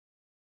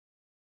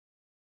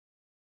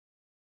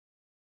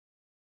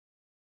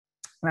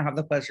And I have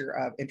the pleasure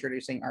of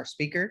introducing our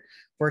speaker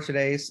for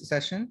today's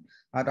session.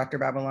 Dr.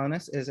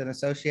 Babalonis is an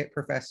associate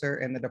professor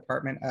in the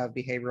Department of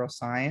Behavioral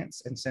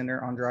Science and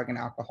Center on Drug and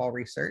Alcohol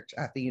Research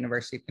at the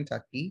University of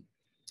Kentucky,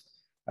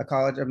 a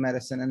College of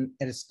Medicine, and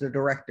is the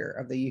director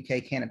of the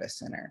UK Cannabis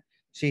Center.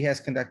 She has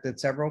conducted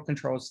several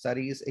controlled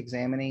studies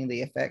examining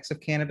the effects of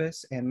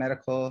cannabis and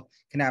medical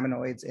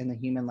cannabinoids in the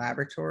human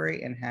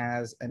laboratory and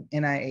has an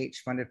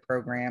NIH-funded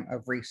program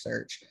of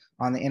research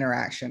on the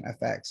interaction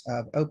effects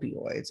of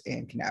opioids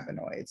and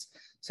cannabinoids.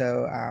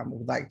 So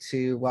we'd like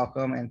to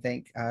welcome and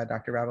thank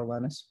Dr.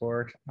 Babalonis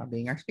for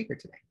being our speaker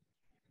today.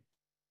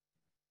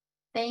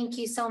 Thank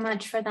you so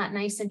much for that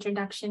nice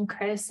introduction,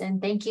 Chris,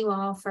 and thank you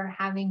all for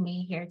having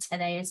me here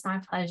today. It's my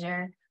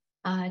pleasure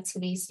to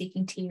be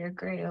speaking to your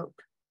group.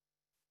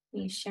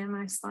 Let me share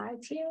my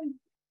slides here.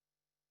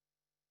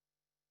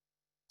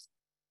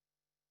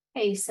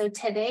 Okay, so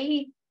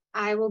today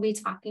I will be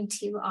talking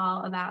to you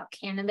all about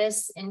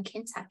cannabis in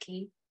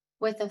Kentucky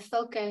with a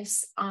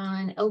focus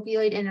on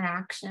opioid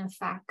interaction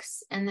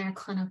effects and their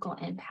clinical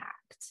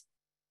impact.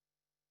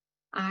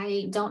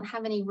 I don't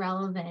have any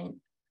relevant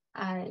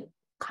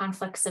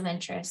conflicts of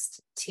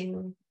interest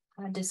to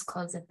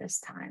disclose at this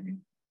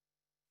time.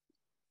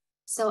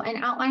 So an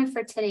outline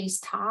for today's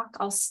talk,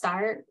 I'll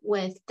start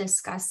with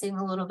discussing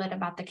a little bit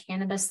about the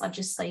cannabis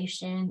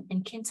legislation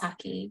in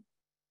Kentucky.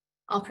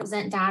 I'll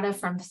present data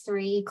from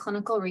 3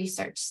 clinical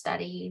research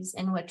studies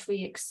in which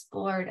we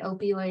explored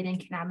opioid and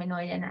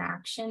cannabinoid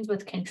interactions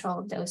with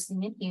controlled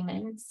dosing in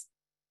humans.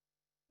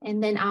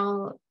 And then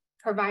I'll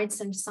provide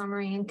some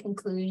summary and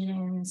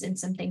conclusions and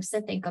some things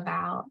to think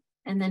about.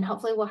 And then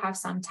hopefully we'll have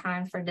some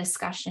time for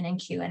discussion and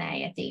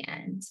Q&A at the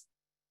end.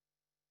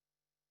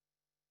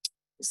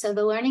 So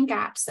the learning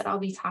gaps that I'll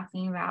be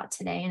talking about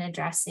today and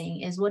addressing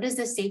is what is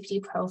the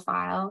safety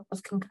profile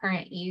of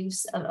concurrent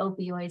use of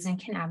opioids and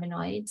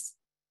cannabinoids?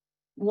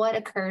 What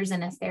occurs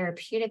in a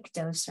therapeutic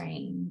dose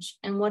range?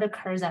 And what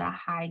occurs at a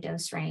high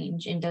dose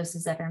range in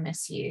doses that are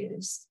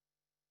misused?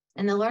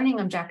 And the learning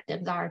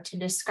objectives are to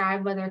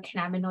describe whether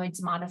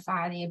cannabinoids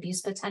modify the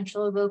abuse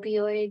potential of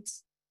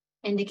opioids,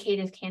 indicate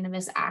if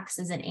cannabis acts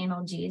as an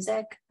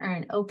analgesic or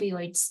an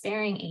opioid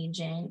sparing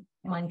agent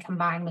when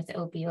combined with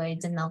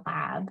opioids in the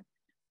lab,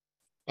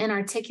 and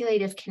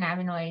articulate if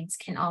cannabinoids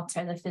can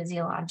alter the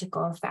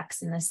physiological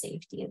effects and the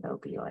safety of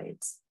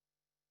opioids.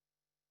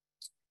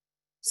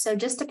 So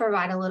just to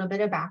provide a little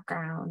bit of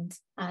background,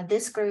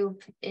 this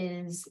group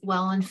is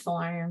well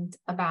informed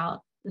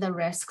about the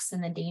risks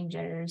and the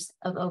dangers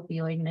of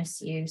opioid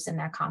misuse and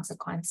their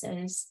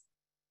consequences.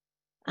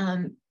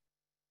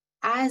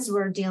 As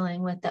we're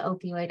dealing with the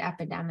opioid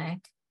epidemic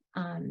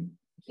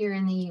here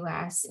in the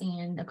US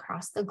and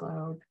across the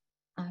globe,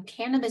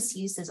 cannabis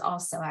use is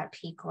also at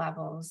peak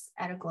levels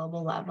at a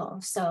global level.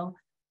 So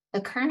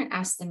the current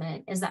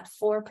estimate is that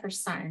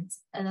 4%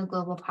 of the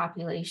global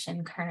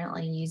population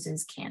currently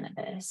uses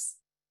cannabis.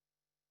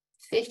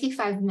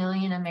 55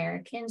 million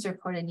Americans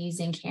reported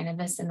using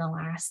cannabis in the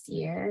last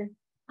year,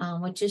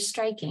 which is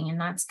striking, and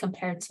that's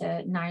compared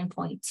to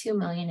 9.2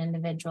 million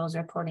individuals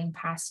reporting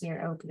past year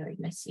opioid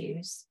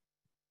misuse.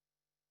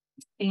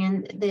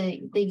 And the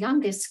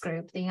youngest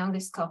group, the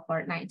youngest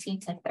cohort,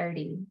 19 to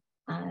 30,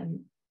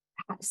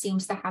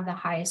 seems to have the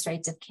highest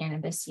rates of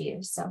cannabis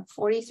use. So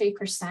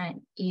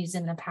 43% used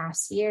in the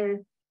past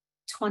year,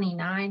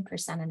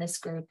 29% of this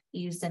group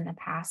used in the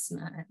past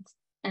month,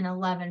 and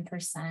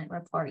 11%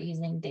 report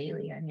using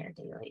daily or near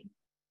daily.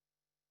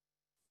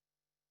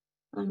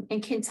 In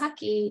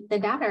Kentucky, the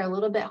data are a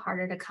little bit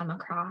harder to come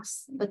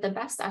across, but the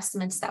best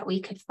estimates that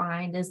we could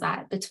find is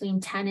that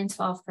between 10 and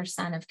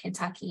 12% of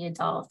Kentucky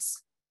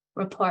adults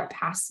report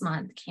past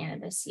month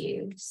cannabis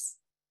use.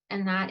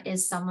 And that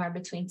is somewhere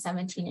between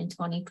 17 and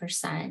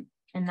 20%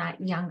 in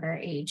that younger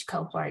age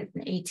cohort,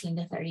 the 18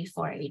 to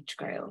 34 age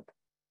group.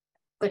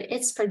 But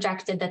it's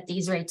projected that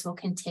these rates will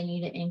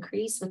continue to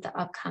increase with the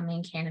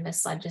upcoming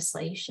cannabis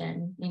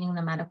legislation, meaning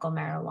the medical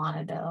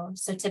marijuana bill.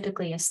 So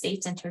typically as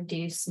states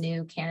introduce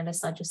new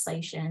cannabis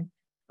legislation,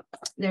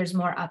 there's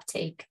more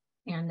uptake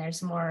and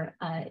there's more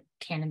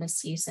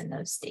cannabis use in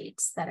those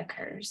states that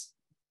occurs.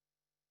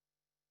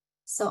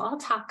 So I'll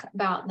talk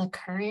about the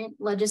current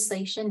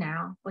legislation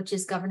now, which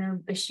is Governor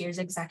Beshear's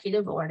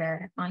executive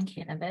order on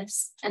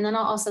cannabis. And then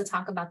I'll also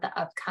talk about the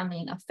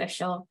upcoming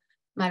official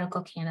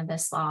medical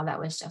cannabis law that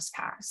was just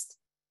passed.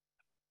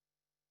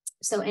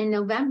 So in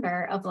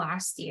November of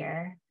last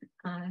year,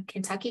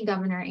 Kentucky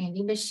Governor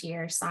Andy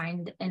Beshear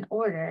signed an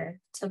order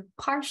to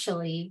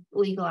partially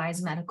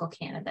legalize medical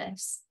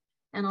cannabis.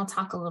 And I'll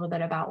talk a little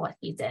bit about what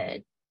he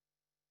did.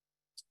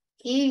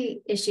 He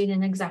issued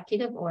an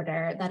executive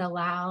order that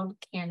allowed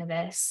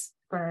cannabis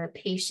for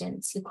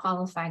patients who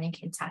qualified in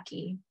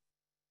Kentucky,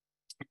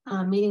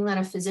 meaning that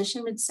a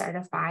physician would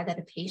certify that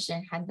a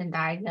patient had been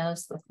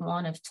diagnosed with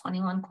one of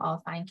 21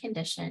 qualifying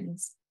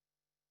conditions.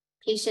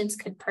 Patients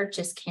could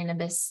purchase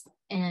cannabis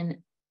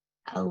in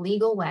a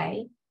legal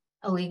way,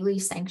 a legally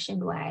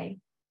sanctioned way,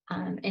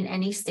 in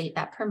any state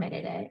that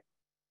permitted it.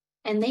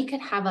 And they could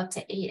have up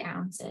to 8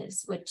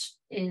 ounces, which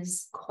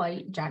is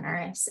quite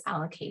generous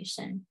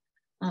allocation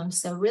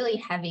So really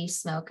heavy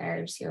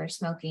smokers who are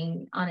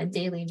smoking on a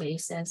daily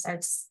basis are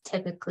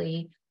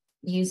typically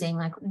using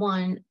like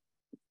 1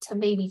 to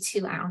maybe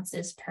 2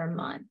 ounces per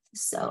month.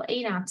 So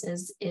 8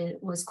 ounces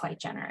was quite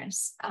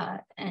generous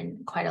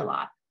and quite a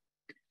lot.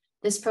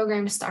 This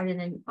program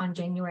started on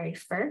January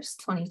 1st,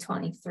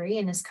 2023,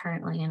 and is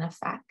currently in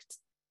effect.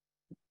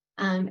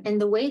 And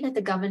the way that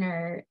the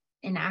governor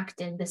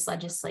enacted this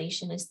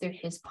legislation is through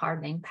his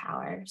pardoning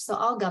power. So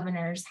all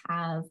governors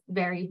have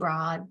very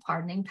broad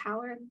pardoning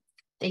power.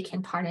 They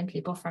can pardon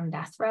people from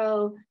death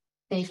row.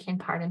 They can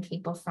pardon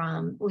people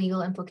from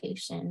legal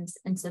implications.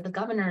 And so the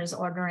governor is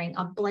ordering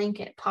a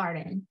blanket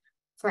pardon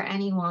for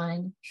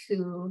anyone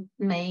who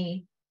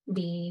may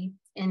be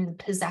in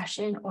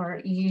possession or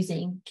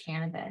using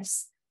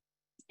cannabis.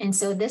 And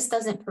so this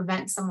doesn't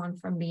prevent someone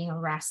from being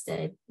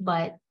arrested,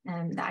 but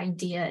the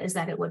idea is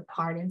that it would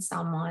pardon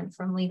someone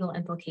from legal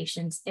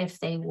implications if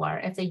they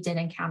did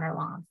encounter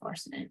law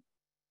enforcement.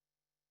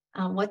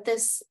 What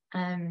this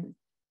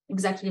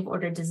executive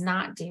order does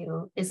not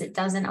do is it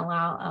doesn't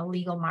allow a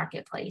legal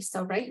marketplace.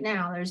 So right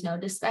now there's no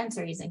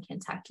dispensaries in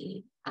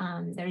Kentucky.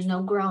 There's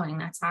no growing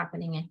that's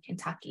happening in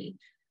Kentucky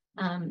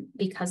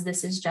because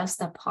this is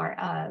just a part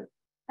of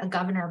a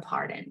governor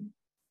pardon.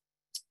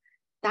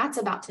 That's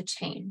about to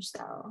change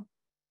though.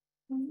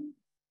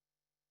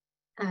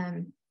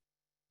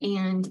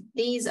 And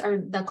these are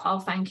the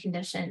qualifying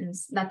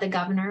conditions that the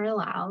governor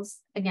allows.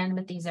 Again,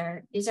 but these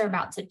are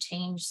about to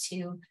change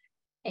to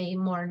a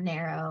more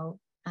narrow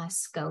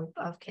scope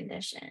of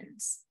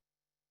conditions.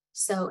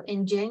 So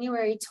in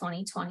January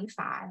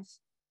 2025,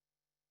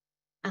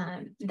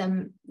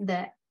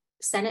 the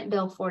Senate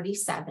Bill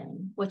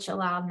 47, which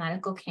allowed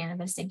medical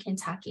cannabis in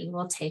Kentucky,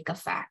 will take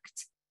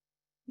effect.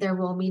 There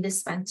will be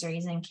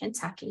dispensaries in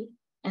Kentucky,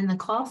 and the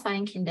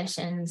qualifying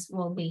conditions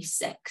will be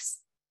 6: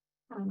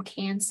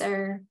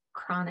 cancer,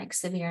 chronic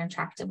severe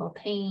intractable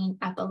pain,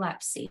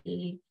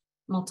 epilepsy,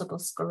 multiple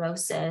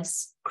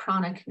sclerosis,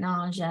 chronic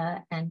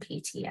nausea, and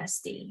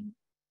PTSD.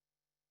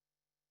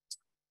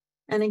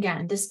 And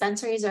again,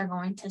 dispensaries are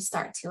going to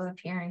start to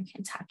appear in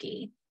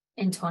Kentucky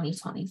in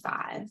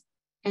 2025.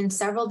 And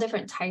several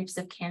different types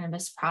of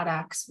cannabis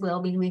products will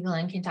be legal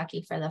in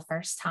Kentucky for the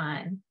first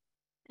time.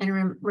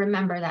 And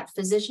remember that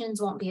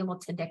physicians won't be able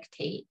to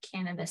dictate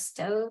cannabis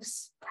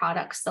dose,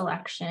 product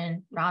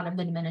selection, route of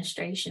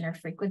administration, or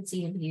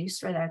frequency of use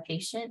for their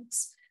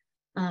patients.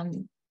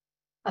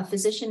 A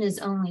physician is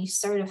only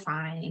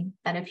certifying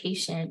that a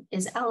patient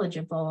is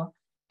eligible.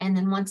 And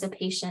then once a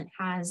patient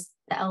has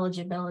the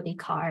eligibility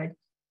card,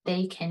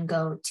 they can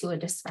go to a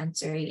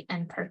dispensary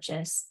and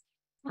purchase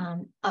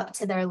up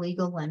to their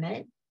legal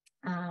limit,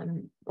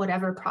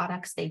 whatever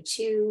products they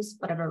choose,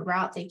 whatever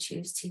route they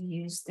choose to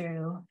use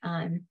through.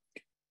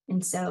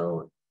 And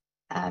so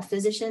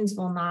physicians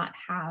will not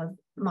have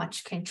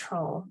much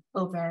control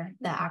over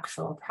the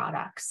actual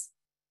products.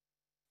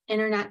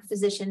 Internet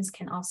physicians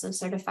can also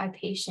certify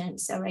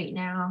patients. So right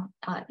now,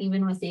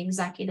 even with the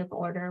executive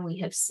order, we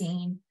have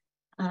seen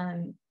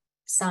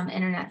some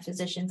internet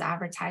physicians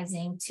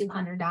advertising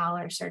 $200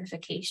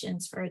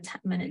 certifications for a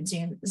 10-minute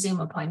Zoom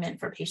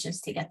appointment for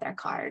patients to get their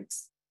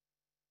cards.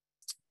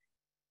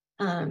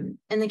 And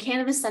the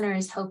Cannabis Center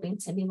is hoping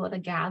to be able to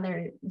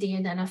gather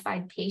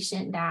de-identified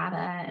patient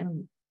data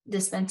and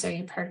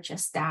dispensary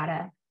purchase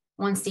data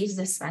once these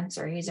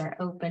dispensaries are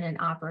open and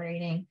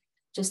operating,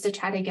 just to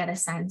try to get a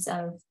sense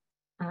of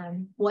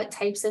what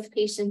types of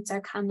patients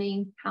are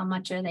coming, how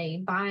much are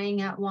they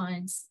buying at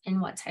once, and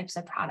what types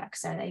of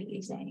products are they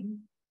using.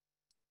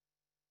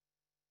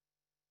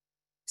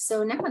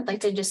 So now I'd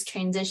like to just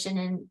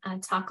transition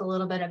and talk a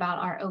little bit about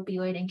our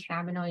opioid and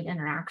cannabinoid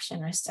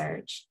interaction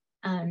research.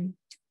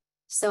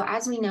 So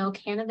as we know,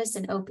 cannabis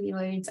and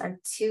opioids are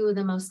 2 of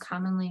the most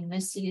commonly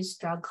misused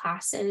drug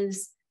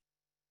classes,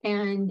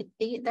 and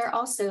they're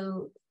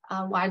also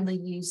widely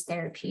used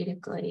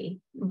therapeutically.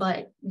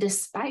 But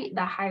despite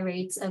the high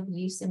rates of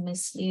use and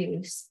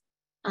misuse,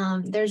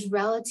 there's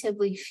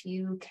relatively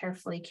few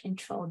carefully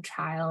controlled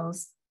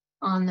trials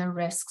on the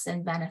risks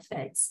and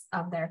benefits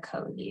of their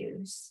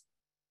co-use.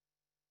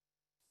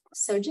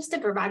 So just to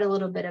provide a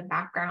little bit of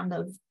background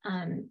of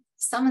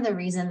some of the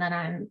reason that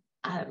I'm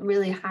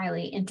really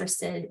highly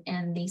interested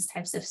in these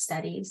types of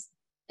studies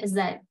is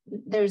that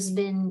there's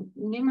been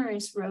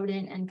numerous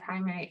rodent and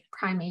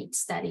primate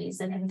studies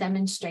that have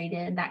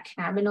demonstrated that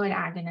cannabinoid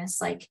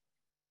agonists like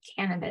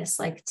cannabis,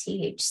 like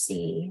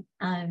THC,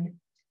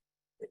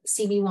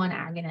 CB1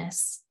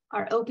 agonists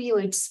are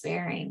opioid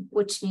sparing,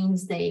 which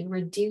means they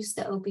reduce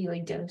the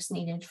opioid dose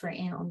needed for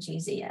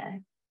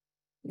analgesia,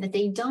 that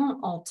they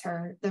don't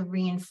alter the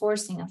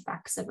reinforcing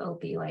effects of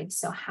opioids,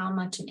 so how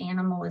much an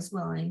animal is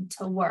willing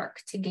to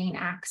work to gain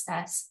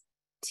access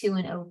to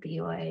an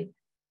opioid,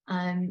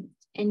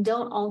 and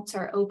don't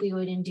alter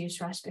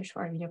opioid-induced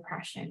respiratory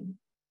depression.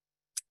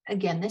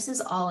 Again, this is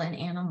all in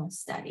animal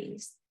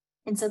studies.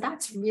 And so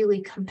that's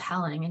really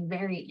compelling and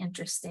very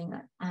interesting.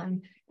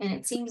 And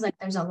it seems like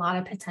there's a lot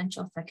of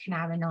potential for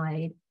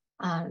cannabinoid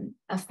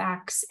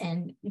effects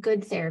and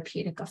good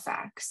therapeutic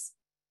effects.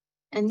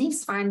 And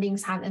these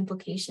findings have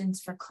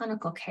implications for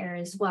clinical care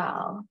as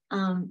well.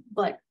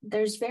 But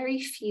there's very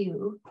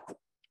few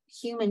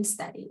human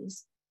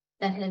studies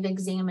that have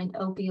examined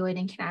opioid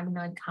and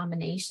cannabinoid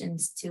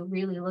combinations to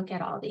really look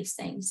at all these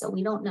things. So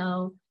we don't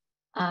know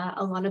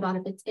a lot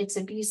about its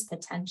abuse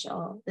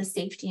potential, the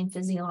safety and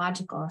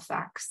physiological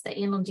effects, the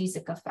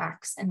analgesic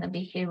effects, and the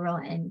behavioral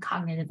and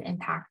cognitive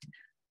impact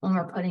when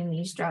we're putting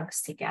these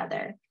drugs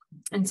together.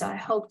 And so I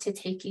hope to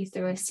take you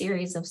through a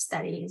series of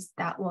studies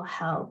that will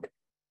help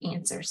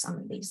answer some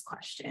of these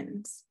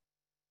questions.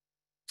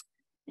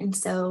 And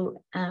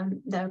so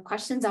the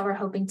questions that we're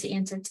hoping to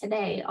answer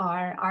today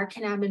are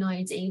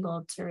cannabinoids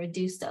able to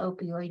reduce the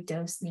opioid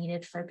dose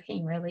needed for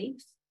pain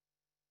relief?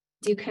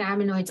 Do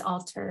cannabinoids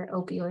alter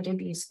opioid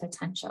abuse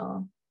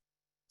potential?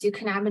 Do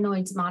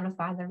cannabinoids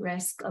modify the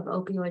risk of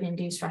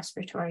opioid-induced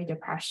respiratory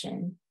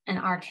depression? And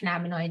are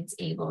cannabinoids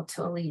able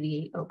to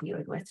alleviate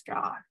opioid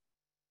withdrawal?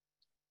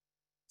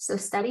 So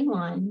study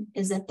 1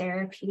 is a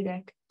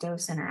therapeutic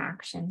dose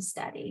interaction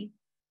study.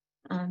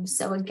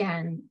 So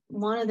again,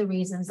 one of the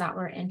reasons that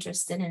we're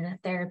interested in a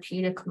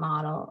therapeutic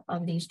model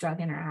of these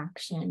drug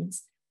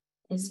interactions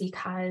is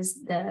because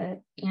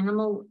the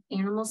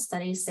animal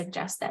studies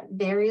suggest that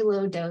very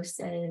low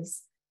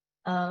doses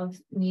of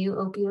mu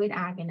opioid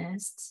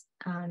agonists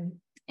and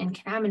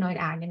cannabinoid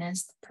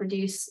agonists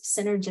produce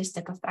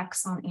synergistic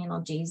effects on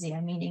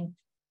analgesia, meaning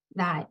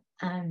that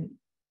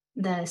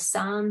the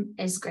sum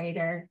is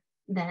greater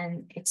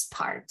than its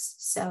parts.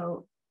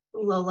 So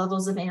low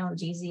levels of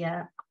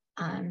analgesia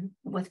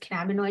with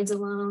cannabinoids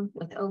alone,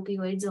 with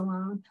opioids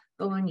alone,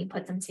 but when you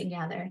put them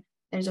together,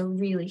 there's a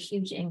really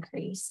huge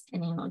increase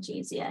in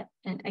analgesia,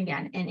 and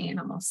again, in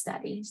animal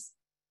studies.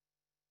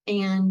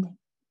 And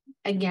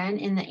again,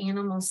 in the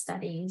animal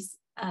studies,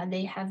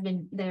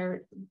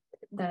 the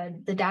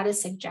data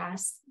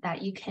suggests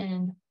that you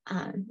can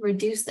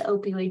reduce the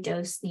opioid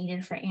dose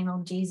needed for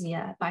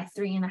analgesia by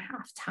 3.5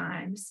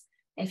 times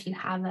if you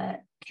have a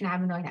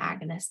cannabinoid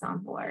agonist on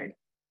board.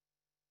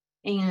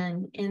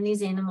 And in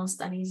these animal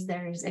studies,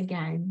 there's,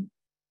 again,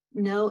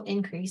 no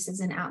increases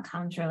in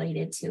outcomes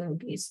related to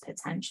abuse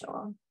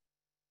potential.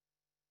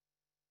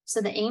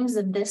 So the aims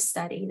of this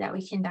study that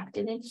we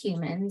conducted in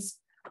humans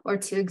were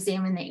to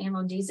examine the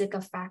analgesic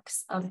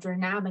effects of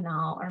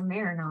dronabinol or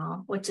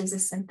Marinol, which is a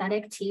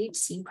synthetic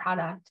THC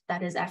product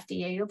that is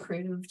FDA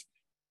approved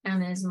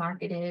and is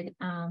marketed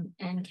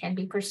and can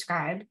be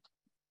prescribed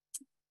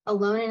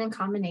alone and in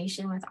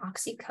combination with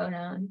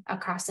oxycodone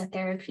across a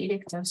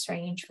therapeutic dose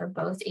range for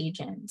both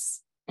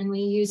agents. And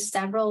we used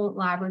several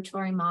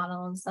laboratory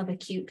models of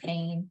acute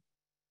pain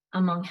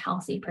among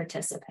healthy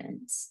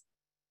participants.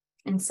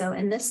 And so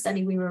in this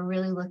study, we were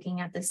really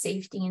looking at the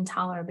safety and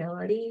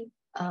tolerability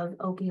of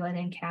opioid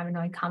and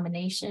cannabinoid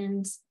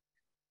combinations.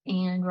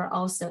 And we're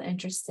also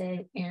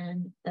interested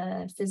in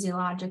the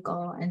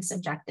physiological and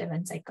subjective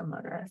and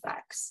psychomotor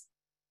effects.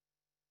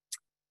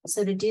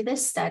 So to do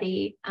this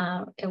study,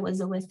 it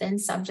was a within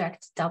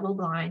subject,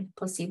 double-blind,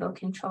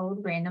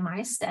 placebo-controlled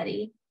randomized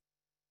study.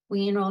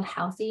 We enrolled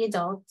healthy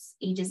adults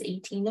ages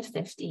 18 to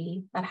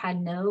 50 that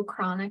had no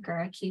chronic or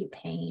acute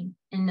pain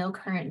and no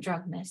current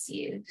drug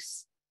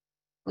misuse.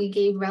 We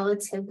gave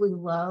relatively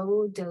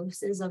low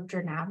doses of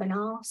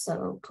dronabinol,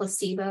 so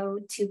placebo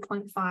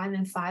 2.5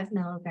 and 5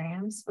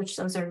 milligrams, which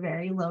those are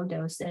very low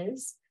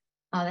doses.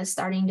 The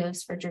starting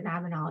dose for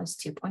dronabinol is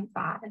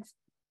 2.5.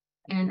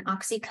 And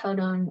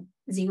oxycodone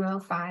 0,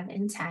 5,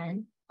 and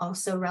 10,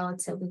 also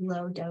relatively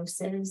low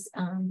doses.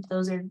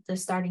 Those are the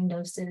starting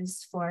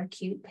doses for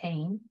acute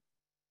pain.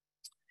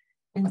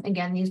 And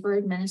again, these were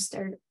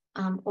administered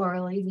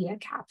orally via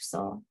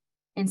capsule.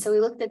 And so we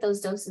looked at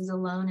those doses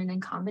alone and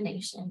in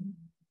combination.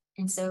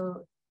 And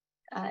so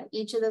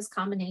each of those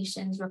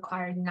combinations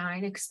required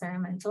 9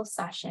 experimental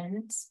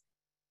sessions.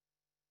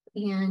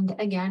 And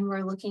again,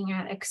 we're looking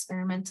at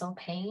experimental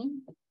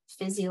pain,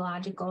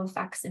 physiological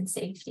effects, and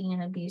safety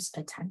and abuse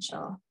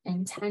potential.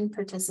 And 10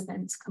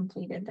 participants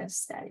completed this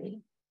study.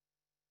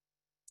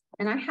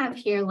 And I have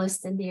here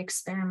listed the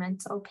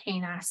experimental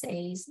pain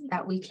assays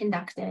that we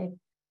conducted.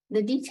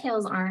 The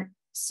details aren't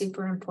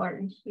super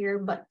important here,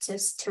 but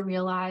just to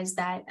realize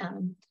that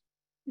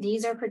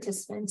these are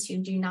participants who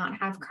do not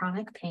have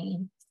chronic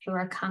pain, who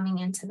are coming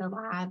into the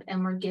lab,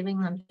 and we're giving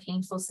them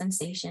painful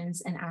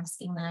sensations and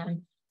asking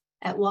them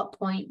at what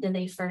point do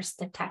they first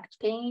detect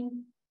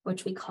pain,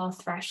 which we call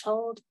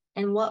threshold,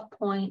 and what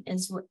point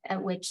is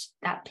at which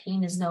that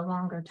pain is no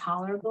longer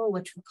tolerable,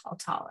 which we call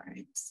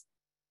tolerance.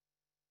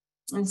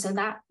 And so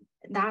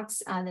that's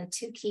the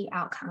 2 key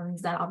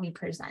outcomes that I'll be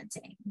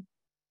presenting.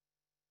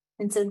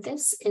 And so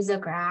this is a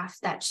graph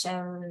that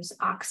shows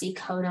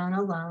oxycodone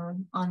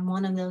alone on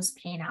one of those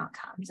pain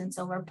outcomes. And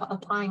so we're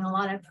applying a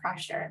lot of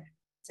pressure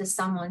to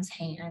someone's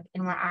hand,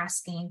 and we're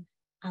asking,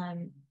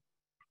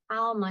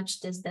 how much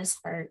does this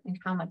hurt and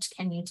how much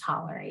can you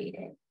tolerate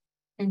it?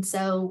 And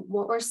so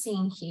what we're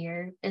seeing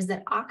here is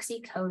that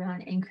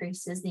oxycodone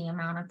increases the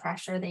amount of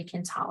pressure they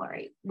can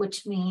tolerate,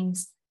 which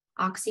means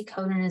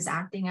oxycodone is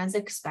acting as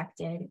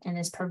expected and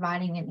is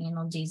providing an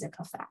analgesic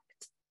effect.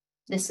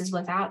 This is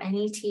without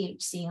any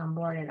THC on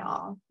board at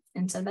all.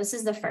 And so this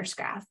is the first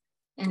graph.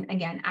 And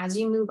again, as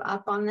you move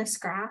up on this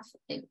graph,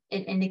 it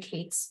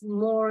indicates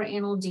more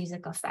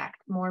analgesic effect,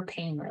 more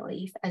pain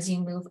relief as you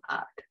move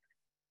up.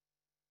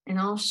 And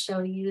I'll show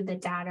you the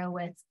data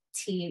with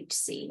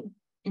THC.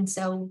 And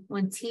so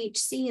when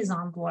THC is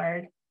on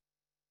board,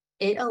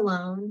 it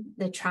alone,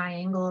 the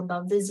triangle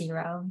above the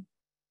 0,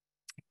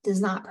 does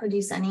not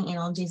produce any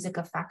analgesic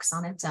effects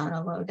on its own,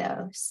 a low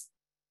dose.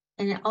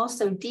 And it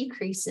also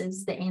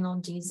decreases the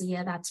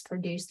analgesia that's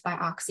produced by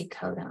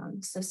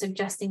oxycodone, so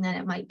suggesting that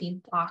it might be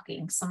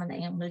blocking some of the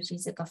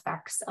analgesic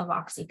effects of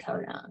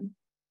oxycodone.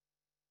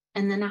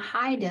 And then a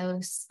higher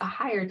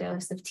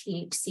dose of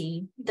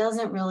THC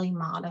doesn't really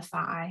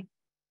modify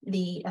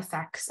the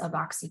effects of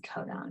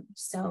oxycodone.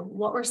 So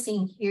what we're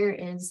seeing here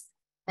is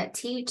that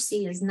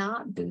THC is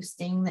not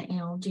boosting the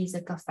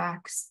analgesic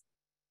effects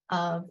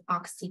of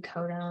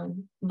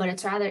oxycodone, but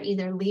it's rather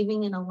either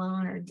leaving it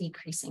alone or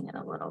decreasing it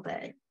a little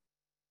bit.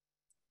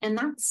 And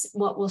that's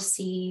what we'll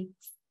see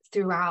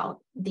throughout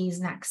these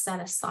next set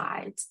of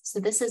slides.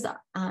 So this is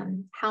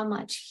how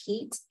much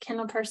heat can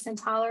a person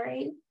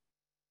tolerate.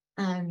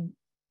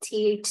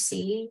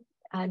 THC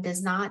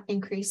does not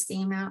increase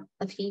the amount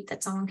of heat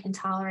that someone can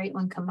tolerate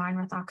when combined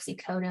with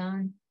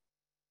oxycodone,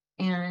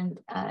 and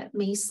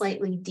may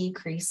slightly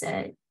decrease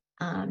it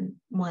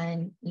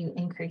when you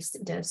increase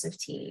the dose of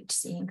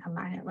THC and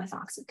combine it with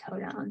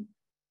oxycodone.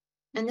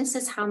 And this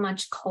is how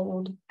much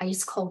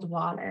ice cold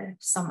water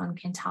someone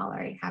can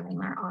tolerate having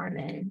their arm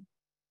in.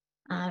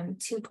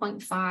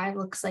 2.5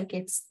 looks like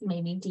it's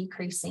maybe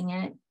decreasing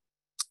it.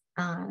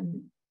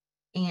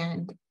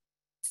 And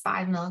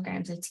 5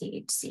 milligrams of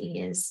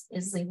THC is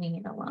leaving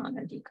it alone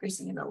or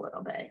decreasing it a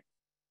little bit.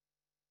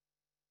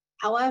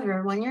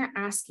 However, when you're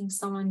asking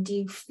someone, do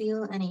you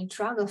feel any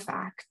drug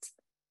effect?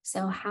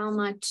 So how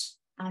much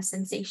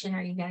sensation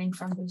are you getting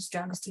from these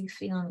drugs? Do you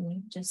feel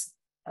any just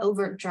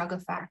overt drug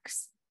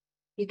effects?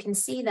 You can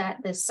see that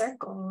the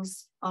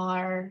circles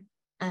are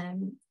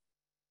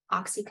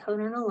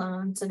oxycodone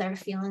alone. So they're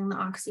feeling the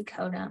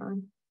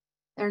oxycodone.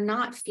 They're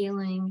not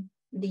feeling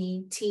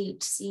the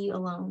THC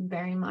alone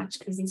very much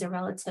because these are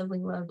relatively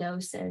low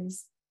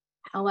doses.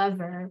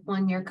 However,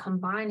 when you're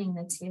combining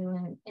the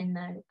two in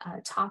the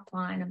top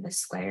line of the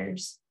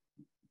squares,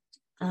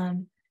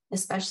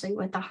 especially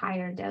with a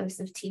higher dose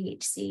of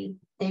THC,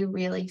 they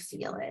really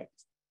feel it.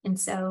 And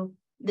so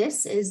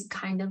this is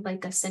kind of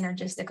like a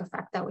synergistic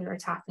effect that we were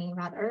talking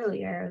about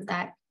earlier,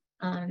 that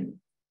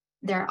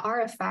there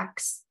are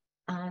effects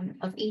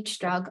of each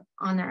drug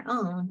on their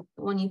own.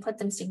 But when you put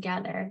them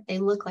together, they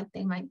look like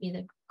they might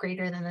be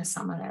greater than the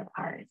sum of their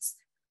parts,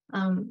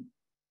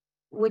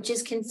 which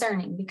is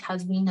concerning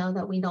because we know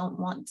that we don't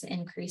want to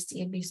increase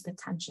the abuse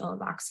potential of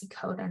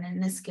oxycodone.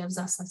 And this gives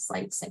us a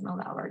slight signal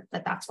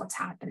that that's what's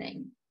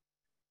happening.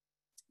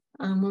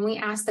 When we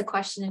ask the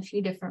question a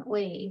few different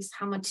ways,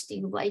 how much do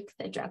you like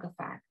the drug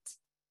effect?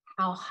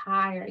 How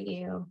high are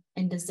you?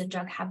 And does the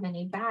drug have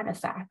any bad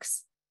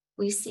effects?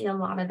 We see a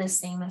lot of the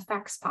same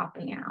effects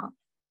popping out.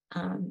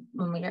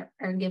 When we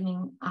are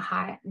giving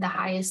the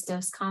highest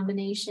dose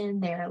combination,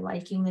 they're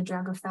liking the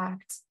drug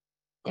effect.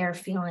 They're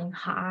feeling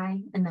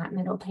high in that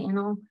middle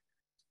panel.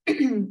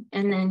 And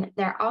then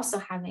they're also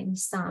having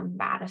some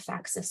bad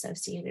effects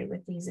associated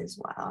with these as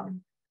well.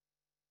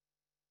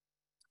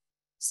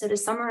 So to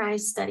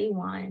summarize study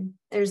 1,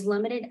 there's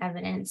limited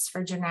evidence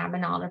for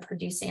dronabinol to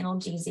produce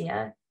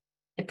analgesia.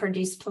 It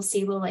produced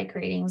placebo-like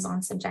ratings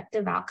on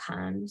subjective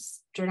outcomes.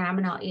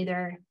 Dronabinol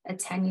either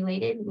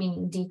attenuated,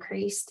 meaning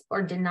decreased,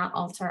 or did not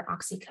alter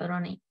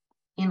oxycodone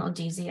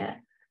analgesia.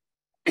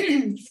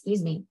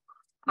 Excuse me.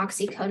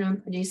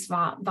 Oxycodone produced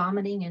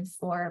vomiting in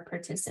 4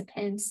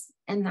 participants,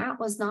 and that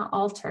was not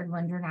altered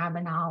when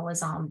dronabinol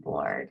was on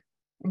board.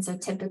 And so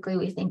typically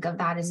we think of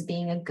that as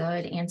being a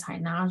good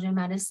anti-nausea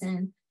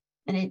medicine,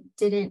 and it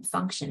didn't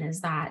function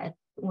as that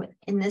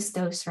in this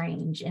dose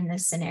range, in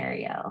this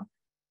scenario.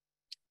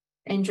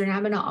 And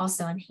dronabinol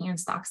also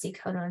enhanced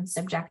oxycodone's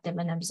subjective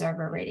and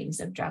observer ratings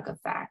of drug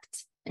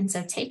effect. And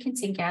so taken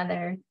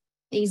together,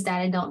 these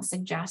data don't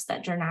suggest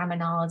that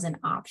dronabinol is an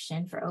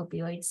option for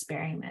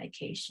opioid-sparing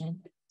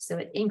medication. So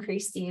it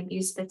increased the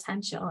abuse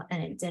potential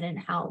and it didn't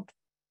help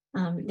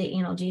the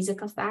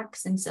analgesic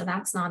effects. And so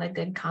that's not a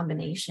good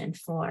combination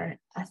for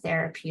a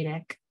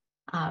therapeutic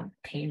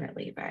pain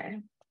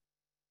reliever.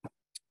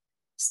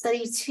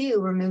 Study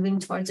 2, we're moving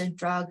towards a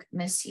drug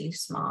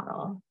misuse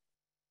model.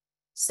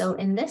 So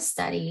in this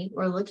study,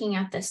 we're looking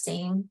at the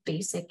same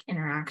basic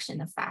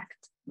interaction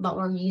effect, but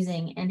we're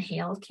using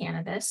inhaled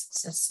cannabis,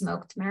 so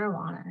smoked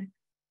marijuana,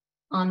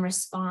 on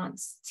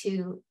response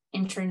to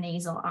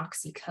intranasal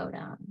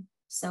oxycodone.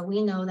 So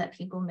we know that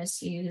people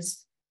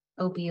misuse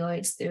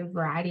opioids through a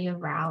variety of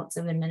routes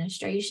of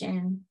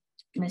administration,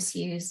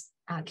 misuse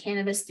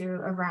cannabis through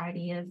a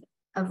variety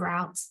of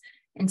routes.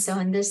 And so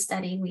in this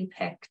study, we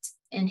picked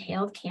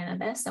inhaled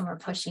cannabis, and we're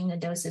pushing the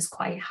doses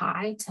quite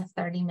high to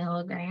 30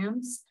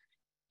 milligrams,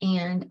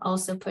 and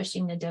also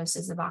pushing the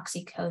doses of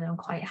oxycodone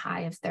quite high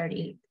of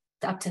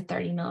up to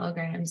 30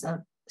 milligrams of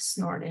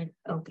snorted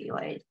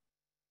opioid.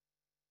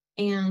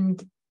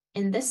 And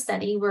In this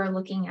study, we're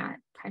looking at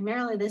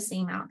primarily the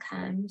same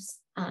outcomes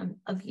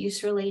of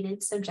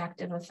use-related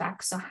subjective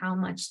effects. So how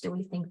much do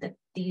we think that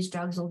these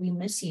drugs will be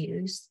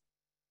misused?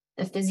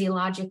 The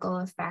physiological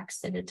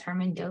effects to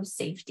determine dose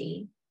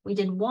safety. We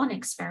did one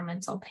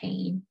experimental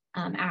pain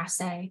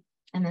assay,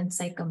 and then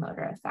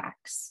psychomotor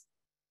effects.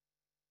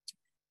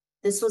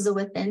 This was a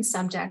within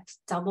subject,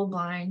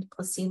 double-blind,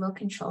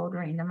 placebo-controlled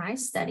randomized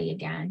study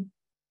again.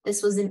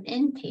 This was an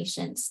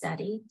inpatient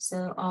study,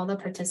 so all the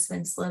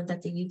participants lived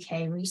at the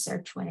UK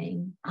research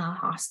wing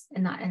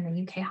in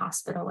the UK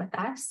hospital with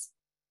us.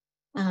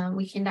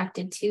 We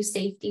conducted 2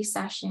 safety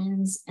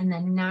sessions and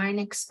then 9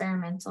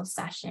 experimental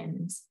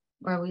sessions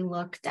where we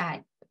looked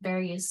at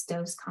various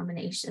dose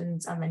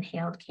combinations of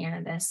inhaled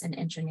cannabis and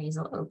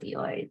intranasal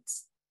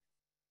opioids.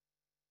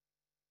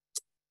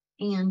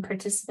 And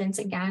participants,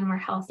 again, were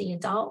healthy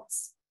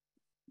adults.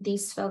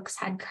 These folks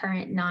had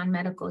current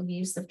non-medical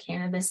use of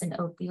cannabis and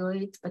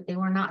opioids, but they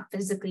were not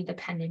physically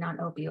dependent on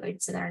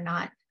opioids, so they're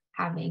not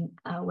having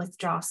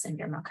withdrawal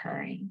syndrome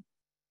occurring.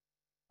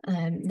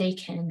 They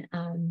can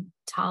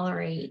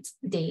tolerate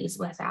days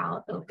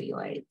without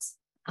opioids,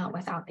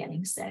 without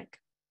getting sick.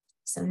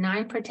 So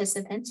 9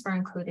 participants were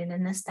included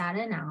in this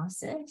data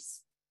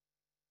analysis.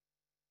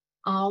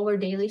 All were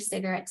daily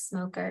cigarette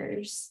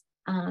smokers.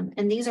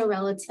 And these are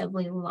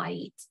relatively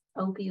light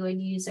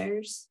opioid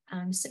users,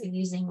 so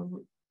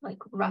using like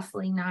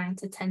roughly 9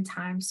 to 10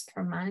 times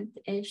per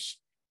month-ish,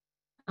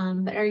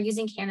 but are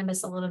using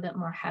cannabis a little bit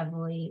more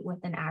heavily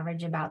with an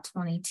average about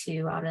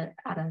 22 out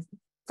of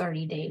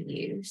 30-day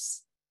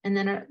use. And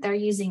then they're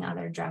using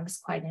other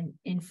drugs quite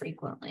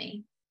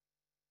infrequently.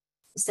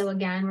 So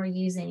again, we're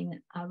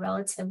using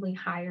relatively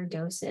higher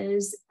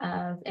doses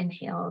of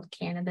inhaled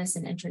cannabis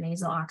and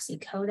intranasal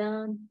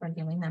oxycodone. We're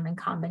giving them in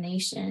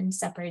combination,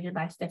 separated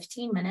by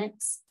 15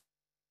 minutes.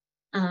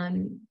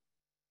 And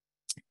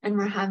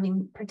we're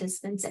having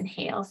participants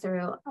inhale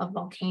through a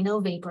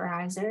volcano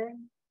vaporizer,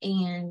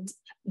 and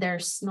they're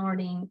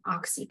snorting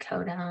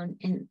oxycodone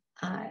and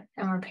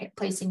we're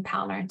placing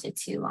powder into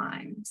 2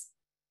 lines.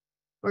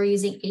 We're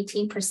using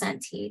 18%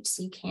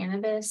 THC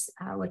cannabis,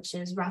 which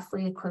is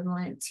roughly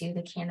equivalent to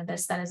the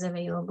cannabis that is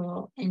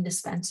available in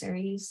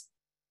dispensaries,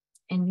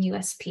 and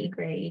USP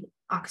grade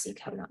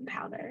oxycodone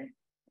powder.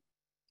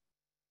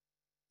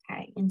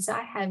 Okay, and so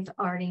I have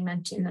already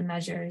mentioned the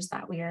measures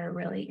that we are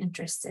really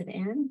interested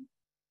in.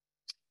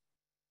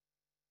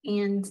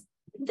 And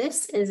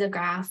this is a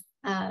graph,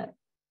 a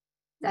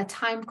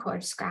time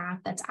course graph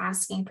that's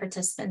asking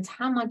participants,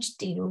 how much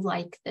do you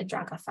like the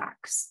drug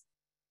effects?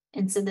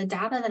 And so the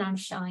data that I'm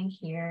showing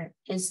here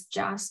is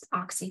just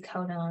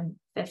oxycodone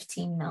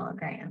 15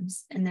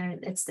 milligrams. And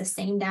it's the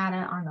same data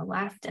on the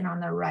left and on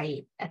the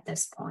right at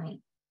this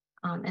point.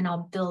 And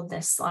I'll build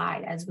this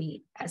slide as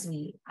we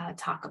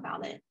talk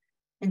about it.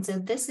 And so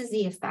this is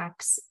the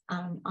effects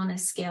on a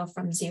scale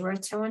from 0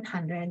 to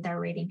 100. They're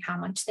rating how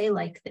much they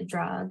like the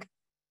drug.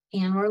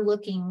 And we're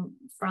looking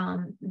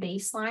from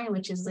baseline,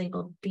 which is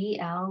labeled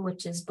BL,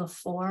 which is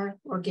before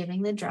we're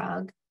giving the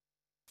drug,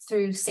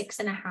 through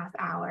 6.5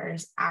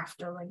 hours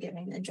after we're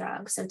giving the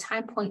drug. So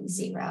time point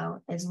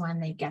 0 is when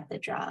they get the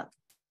drug.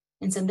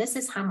 And so this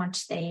is how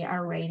much they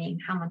are rating,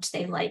 how much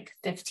they like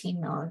 15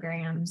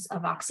 milligrams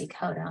of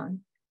oxycodone.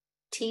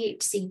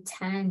 THC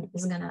 10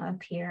 is going to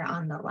appear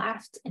on the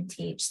left, and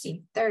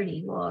THC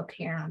 30 will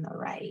appear on the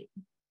right.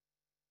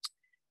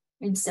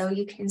 And so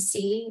you can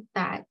see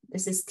that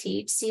this is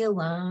THC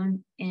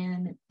alone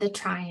in the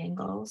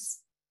triangles,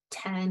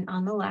 10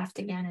 on the left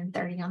again and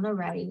 30 on the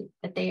right,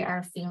 but they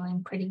are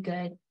feeling pretty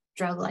good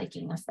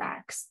drug-liking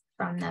effects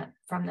from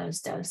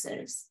those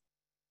doses.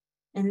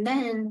 And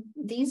then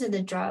these are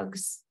the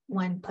drugs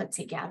when put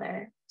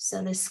together,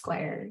 so the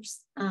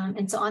squares.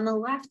 And so on the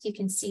left, you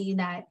can see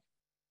that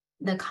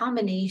the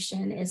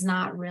combination is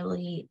not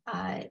really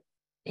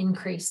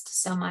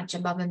increased so much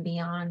above and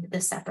beyond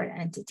the separate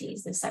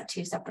entities, the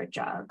 2 separate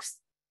drugs.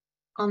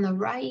 On the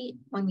right,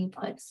 when you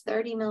put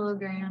 30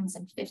 milligrams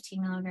and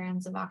 15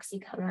 milligrams of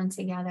oxycodone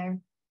together,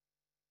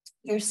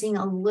 you're seeing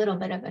a little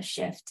bit of a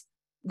shift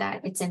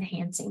that it's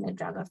enhancing the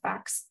drug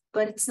effects,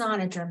 but it's not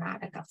a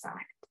dramatic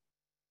effect.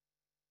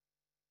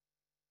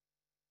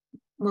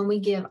 When we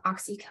give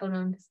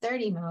oxycodone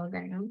 30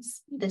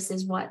 milligrams, this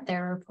is what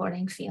they're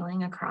reporting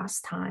feeling across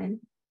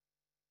time.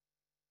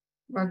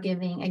 We're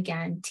giving,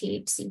 again,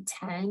 THC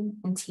 10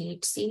 and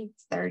THC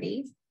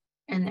 30,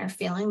 and they're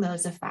feeling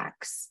those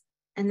effects.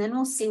 And then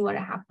we'll see what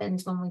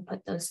happens when we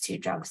put those 2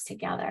 drugs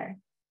together.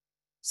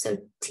 So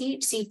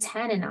THC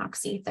 10 and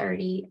Oxy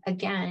 30,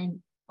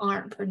 again,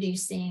 aren't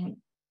producing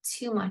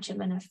too much of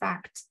an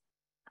effect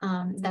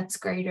that's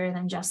greater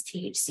than just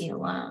THC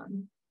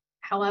alone.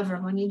 However,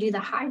 when you do the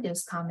high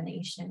dose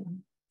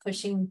combination,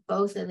 pushing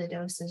both of the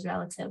doses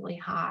relatively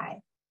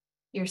high,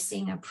 you're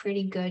seeing a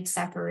pretty good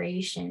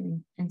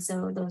separation. And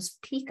so those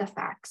peak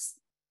effects,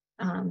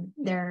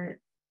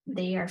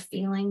 they are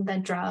feeling the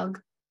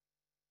drug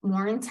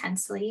more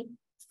intensely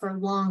for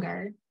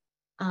longer.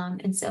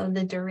 And so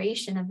the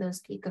duration of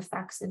those peak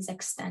effects is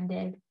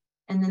extended.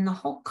 And then the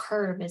whole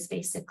curve is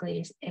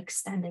basically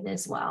extended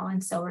as well.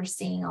 And so we're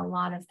seeing a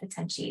lot of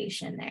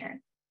potentiation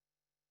there.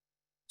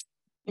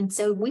 And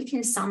so we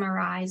can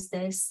summarize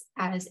this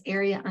as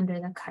area under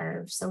the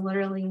curve. So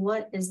literally,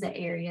 what is the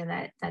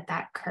area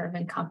that curve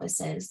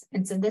encompasses?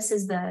 And so this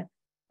is the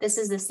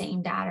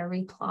same data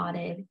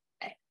replotted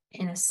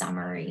in a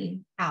summary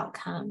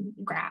outcome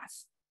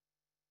graph.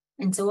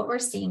 And so what we're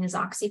seeing is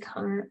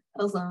oxycodone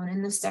alone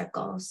in the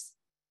circles,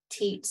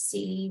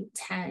 THC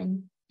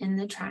 10 in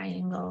the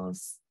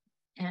triangles,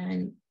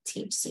 and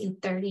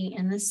THC 30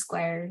 in the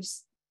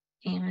squares.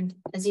 And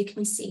as you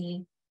can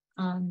see,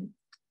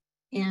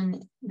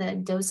 in the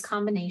dose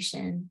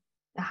combination,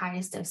 the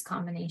highest dose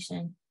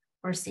combination,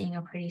 we're seeing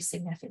a pretty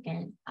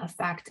significant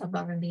effect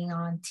above and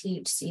beyond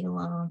THC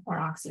alone or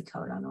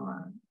oxycodone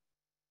alone.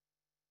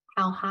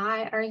 How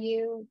high are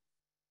you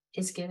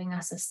is giving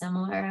us a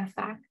similar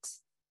effect.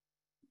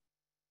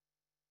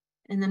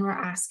 And then we're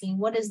asking,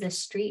 what is the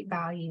street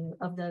value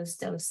of those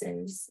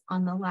doses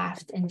on the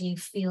left? And do you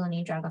feel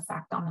any drug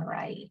effect on the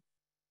right?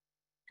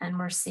 And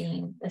we're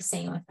seeing the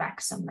same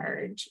effects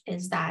emerge,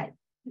 is that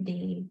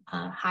the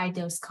high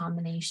dose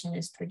combination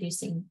is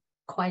producing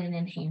quite an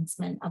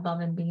enhancement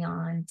above and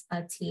beyond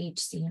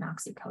THC and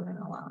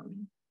oxycodone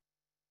alone.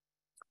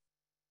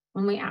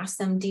 When we ask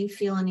them, do you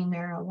feel any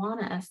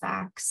marijuana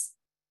effects?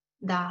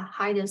 The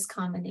high dose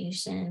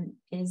combination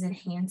is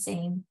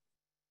enhancing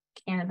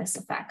cannabis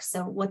effects.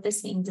 So what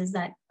this means is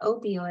that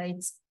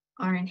opioids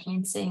are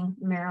enhancing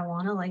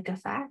marijuana-like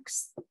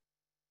effects,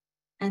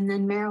 and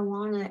then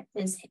marijuana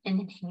is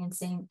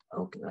enhancing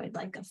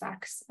opioid-like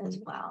effects as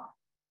well.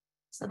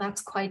 So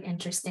that's quite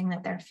interesting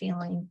that they're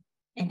feeling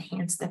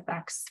enhanced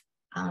effects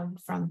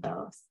from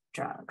both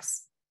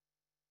drugs.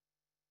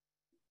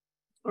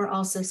 We're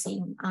also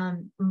seeing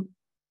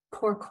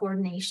poor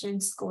coordination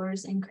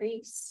scores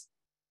increase.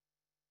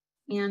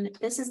 And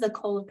this is the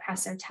cold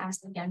pressor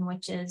test again,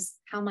 which is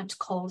how much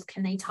cold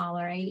can they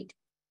tolerate.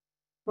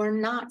 We're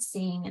not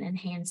seeing an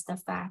enhanced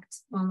effect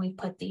when we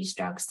put these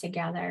drugs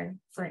together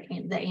for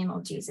the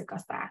analgesic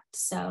effect.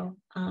 So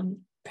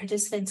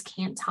participants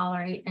can't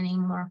tolerate any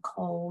more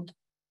cold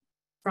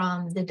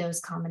from the dose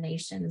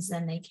combinations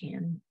than they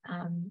can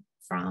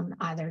from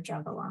either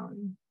drug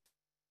alone.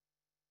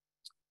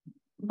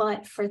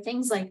 But for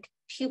things like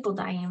pupil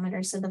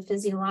diameter, so the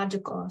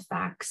physiological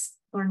effects,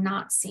 we're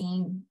not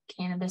seeing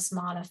cannabis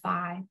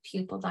modify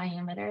pupil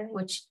diameter,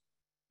 which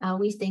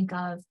we think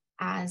of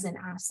as an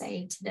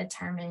assay to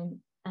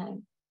determine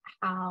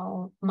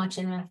how much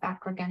of an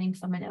effect we're getting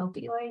from an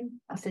opioid,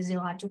 a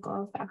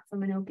physiological effect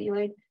from an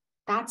opioid.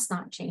 That's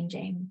not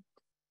changing.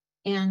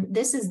 And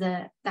this is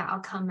the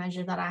outcome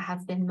measure that I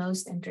have been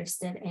most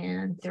interested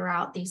in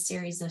throughout these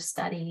series of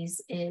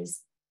studies is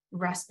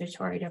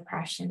respiratory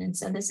depression. And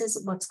so this is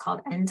what's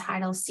called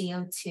end-tidal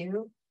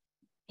CO2.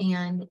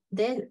 And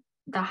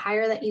the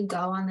higher that you go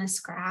on this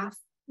graph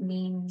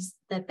means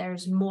that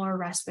there's more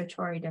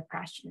respiratory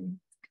depression.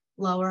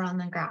 Lower on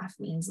the graph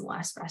means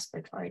less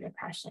respiratory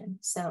depression.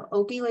 So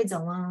opioids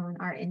alone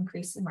are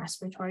increasing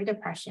respiratory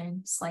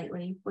depression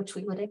slightly, which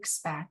we would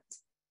expect,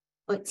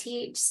 but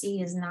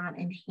THC is not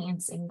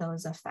enhancing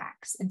those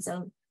effects. And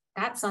so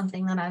that's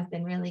something that I've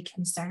been really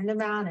concerned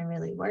about and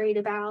really worried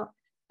about.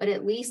 But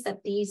at least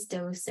at these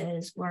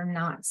doses, we're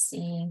not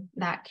seeing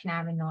that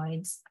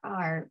cannabinoids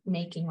are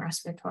making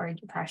respiratory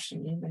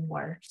depression even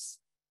worse.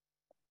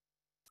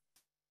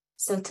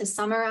 So to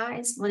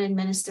summarize, when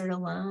administered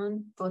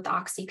alone, both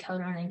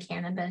oxycodone and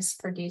cannabis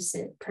produce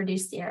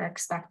their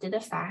expected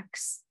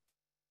effects.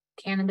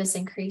 Cannabis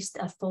increased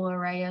a full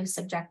array of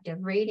subjective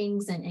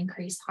ratings and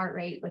increased heart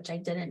rate, which I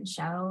didn't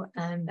show,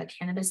 but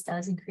cannabis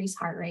does increase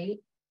heart rate.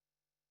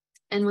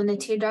 And when the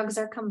two drugs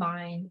are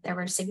combined, there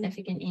were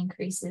significant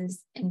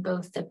increases in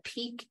both the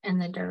peak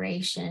and the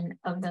duration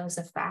of those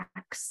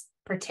effects,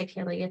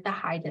 particularly at the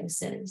high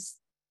doses.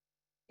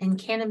 And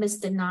cannabis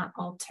did not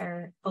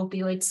alter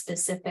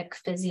opioid-specific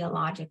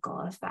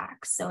physiological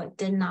effects. So it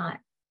did not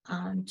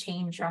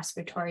change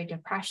respiratory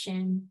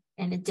depression,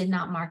 and it did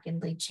not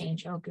markedly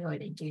change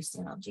opioid-induced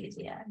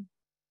analgesia.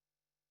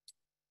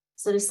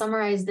 So to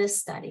summarize this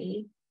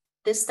study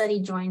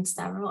joined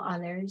several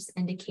others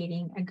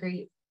indicating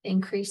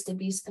increased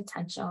abuse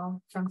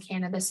potential from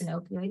cannabis and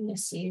opioid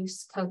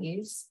misuse,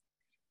 co-use.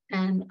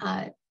 And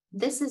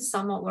this is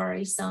somewhat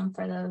worrisome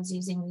for those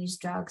using these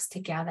drugs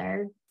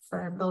together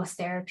for both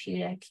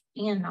therapeutic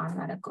and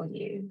non-medical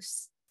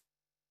use.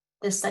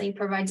 The study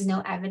provides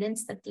no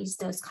evidence that these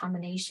dose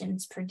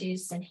combinations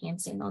produce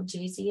enhanced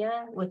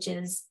analgesia, which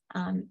is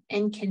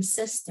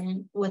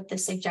inconsistent with the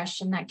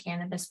suggestion that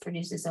cannabis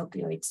produces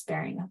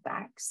opioid-sparing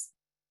effects.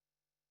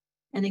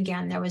 And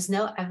again, there was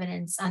no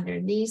evidence under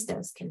these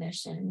dose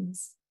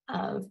conditions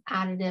of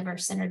additive or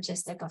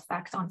synergistic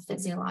effect on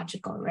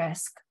physiological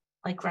risk,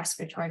 like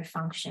respiratory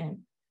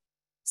function,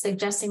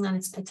 suggesting that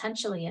it's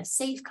potentially a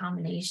safe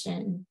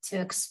combination to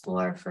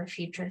explore for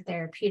future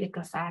therapeutic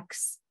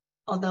effects.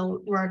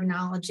 Although we're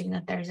acknowledging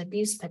that there's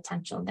abuse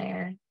potential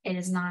there, it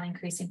is not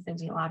increasing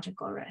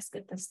physiological risk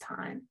at this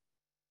time.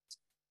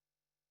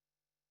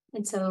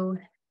 And so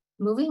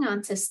moving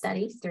on to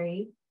study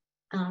 3,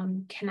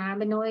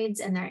 cannabinoids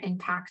and their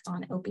impact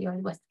on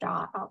opioid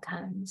withdrawal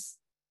outcomes.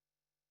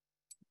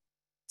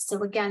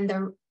 So again,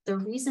 the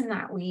reason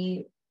that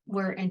we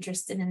were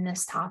interested in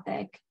this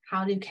topic,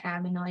 how do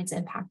cannabinoids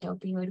impact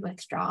opioid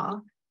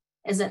withdrawal,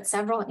 is that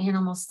several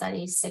animal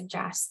studies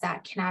suggest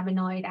that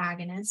cannabinoid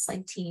agonists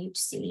like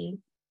THC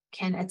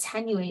can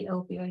attenuate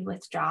opioid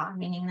withdrawal,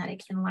 meaning that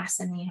it can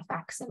lessen the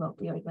effects of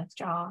opioid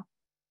withdrawal,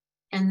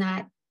 and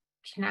that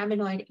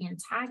cannabinoid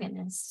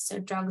antagonists, so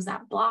drugs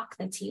that block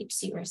the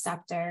THC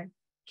receptor,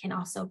 can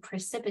also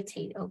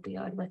precipitate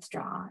opioid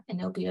withdrawal in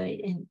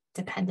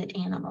opioid-dependent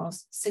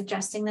animals,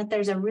 suggesting that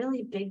there's a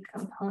really big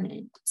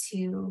component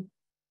to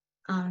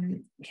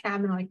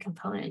cannabinoid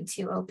component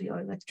to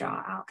opioid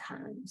withdrawal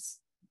outcomes.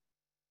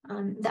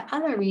 The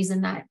other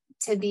reason that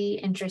to be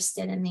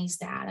interested in these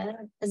data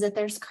is that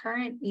there's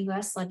current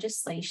US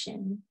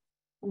legislation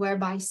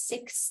whereby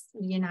 6 states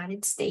in the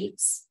United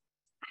States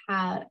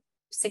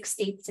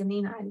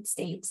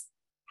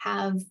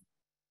have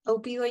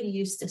opioid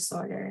use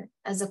disorder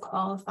as a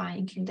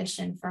qualifying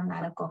condition for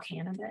medical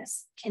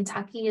cannabis.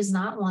 Kentucky is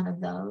not one of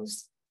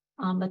those,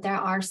 but there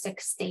are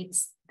 6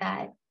 states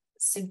that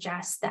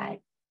suggest that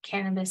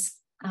cannabis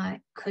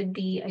could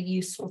be a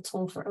useful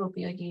tool for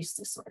opioid use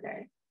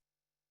disorder.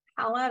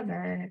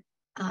 However,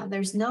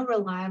 there's no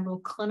reliable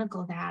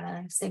clinical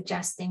data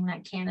suggesting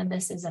that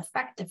cannabis is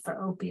effective for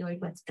opioid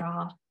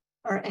withdrawal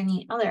or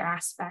any other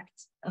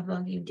aspect of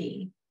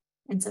OUD.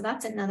 And so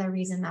that's another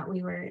reason that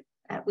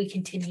we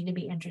continue to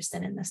be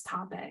interested in this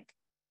topic.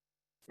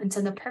 And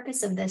so the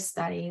purpose of this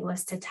study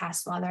was to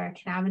test whether a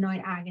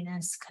cannabinoid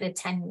agonist could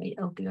attenuate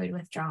opioid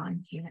withdrawal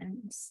in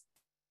humans.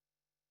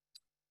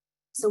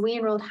 So we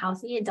enrolled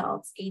healthy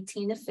adults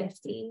 18 to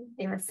 50.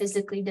 They were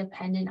physically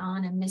dependent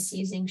on and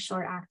misusing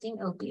short-acting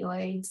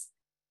opioids,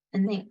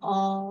 and they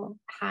all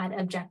had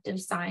objective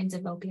signs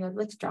of opioid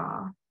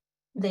withdrawal.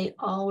 They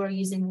all were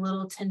using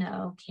little to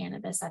no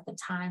cannabis at the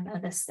time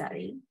of the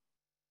study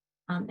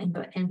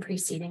and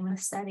preceding the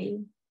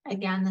study.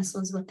 Again, this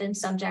was within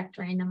subject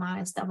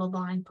randomized,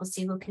 double-blind,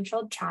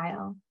 placebo-controlled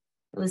trial.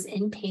 It was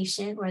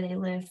inpatient where they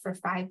lived for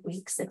 5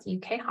 weeks at the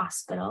UK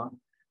hospital.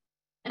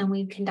 And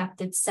we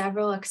conducted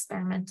several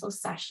experimental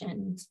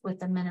sessions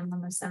with a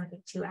minimum of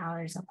 72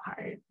 hours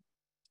apart.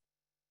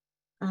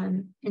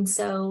 And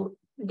so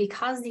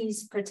because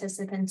these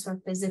participants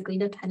were physically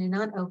dependent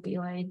on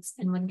opioids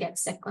and would get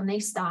sick when they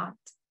stopped,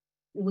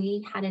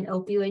 we had an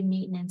opioid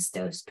maintenance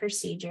dose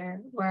procedure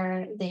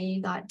where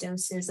they got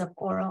doses of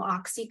oral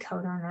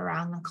oxycodone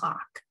around the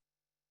clock.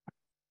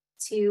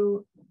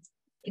 To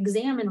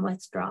examine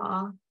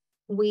withdrawal,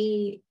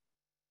 we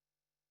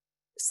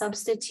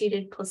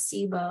substituted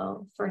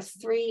placebo for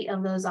 3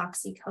 of those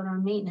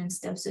oxycodone maintenance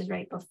doses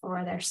right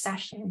before their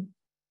session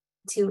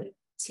to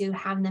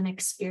have them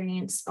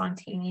experience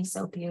spontaneous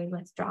opioid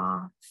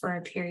withdrawal for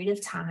a period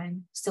of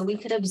time. So we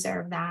could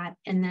observe that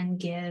and then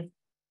give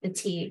the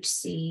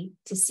THC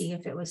to see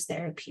if it was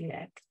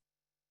therapeutic.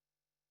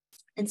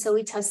 And so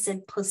we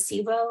tested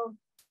placebo,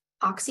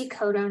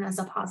 oxycodone as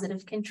a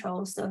positive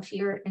control. So if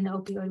you're in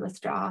opioid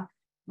withdrawal,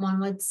 one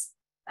would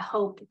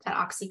hope that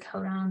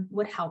oxycodone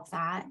would help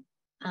that.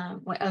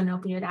 An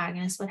opioid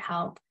agonist would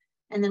help.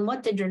 And then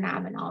what did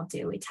dronabinol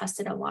do? We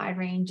tested a wide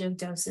range of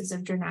doses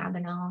of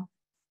dronabinol.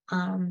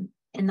 And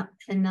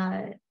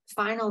the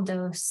final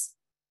dose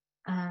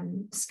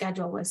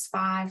schedule was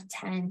 5,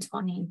 10,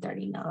 20, and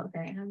 30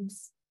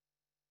 milligrams.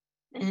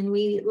 And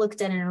we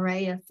looked at an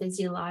array of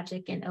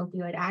physiologic and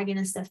opioid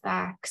agonist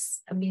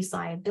effects, abuse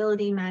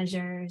liability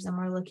measures, and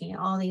we're looking at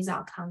all these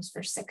outcomes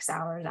for 6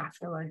 hours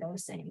after we're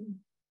dosing.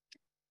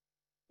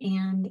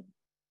 And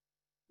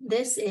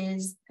this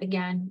is,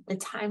 again, the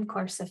time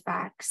course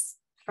effects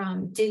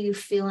from do you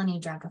feel any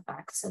drug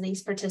effects? So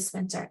these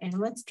participants are in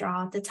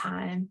withdrawal at the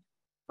time.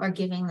 We're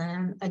giving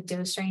them a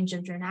dose range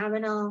of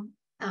dronabinol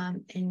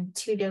and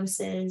 2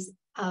 doses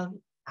of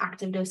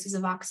active doses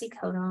of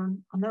oxycodone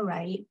on the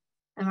right.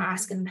 And we're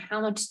asking them, how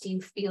much do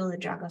you feel the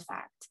drug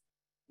effect?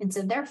 And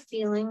so they're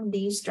feeling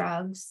these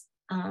drugs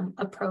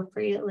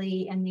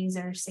appropriately, and these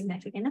are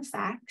significant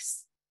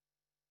effects.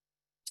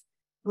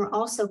 We're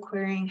also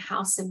querying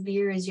how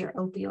severe is your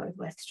opioid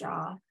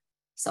withdrawal.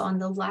 So on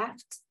the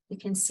left, you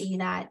can see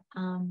that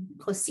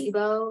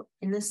placebo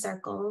in the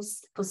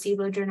circles,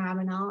 placebo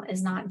dronabinol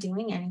is not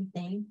doing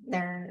anything.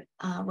 Their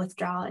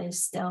withdrawal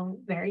is still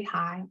very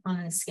high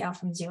on a scale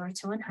from 0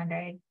 to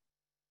 100.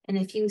 And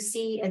if you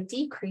see a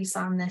decrease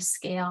on this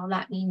scale,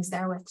 that means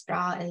their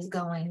withdrawal is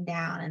going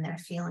down and they're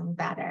feeling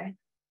better.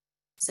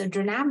 So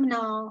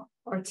dronabinol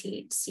or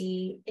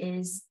THC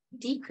is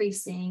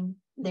decreasing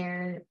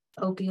their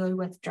opioid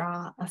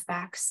withdrawal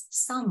effects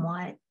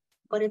somewhat,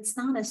 but it's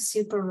not a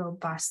super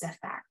robust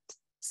effect.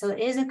 So it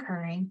is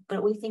occurring,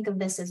 but we think of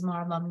this as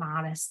more of a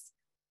modest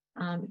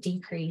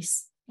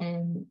decrease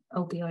in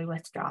opioid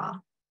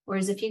withdrawal.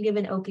 Whereas if you give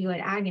an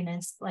opioid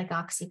agonist like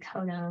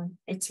oxycodone,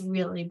 it's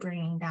really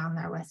bringing down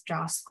their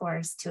withdrawal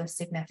scores to a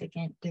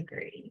significant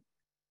degree.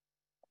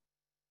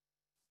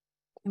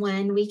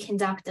 When we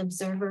conduct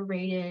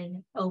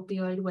observer-rated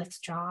opioid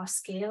withdrawal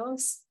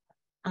scales,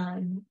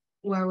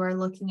 where we're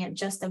looking at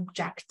just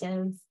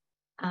objective,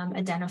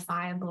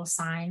 identifiable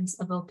signs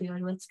of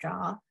opioid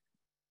withdrawal.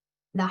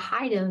 The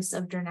high dose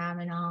of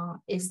dronabinol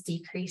is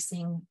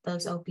decreasing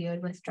those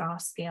opioid withdrawal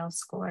scale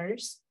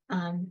scores.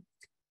 And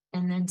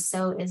then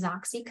so is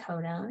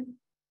oxycodone.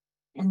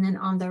 And then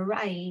on the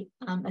right,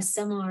 a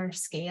similar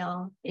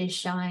scale is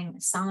showing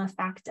some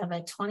effect of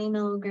a 20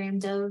 milligram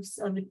dose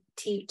of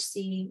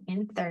THC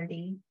in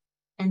 30,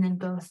 and then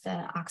both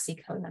the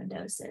oxycodone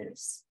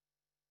doses.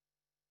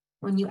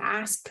 When you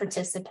ask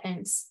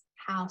participants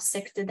how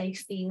sick do they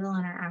feel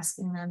and are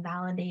asking them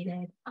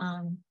validated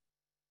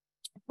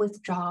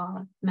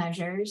withdrawal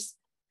measures,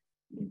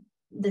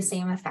 the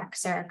same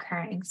effects are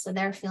occurring. So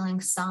they're feeling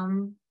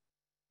some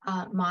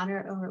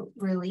moderate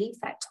relief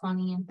at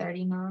 20 and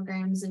 30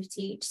 milligrams of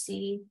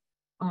THC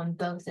on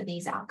both of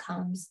these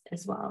outcomes,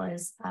 as well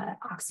as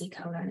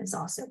oxycodone is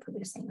also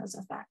producing those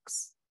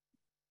effects.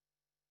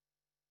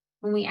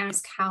 When we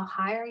ask how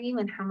high are you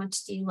and how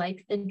much do you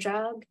like the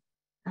drug,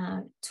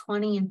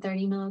 20 and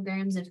 30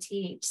 milligrams of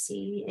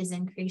THC is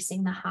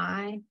increasing the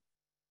high,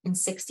 and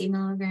 60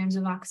 milligrams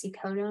of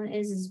oxycodone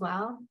is as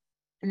well.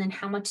 And then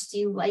how much do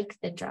you like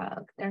the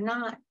drug? They're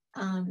not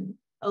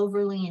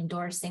overly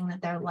endorsing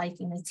that they're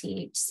liking the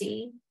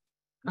THC,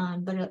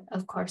 but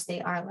of course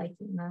they are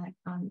liking the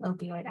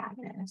opioid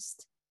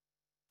agonist.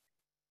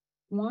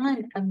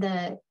 One of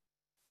the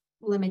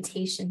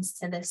limitations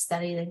to this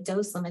study, the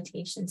dose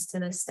limitations to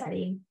this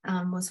study,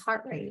 was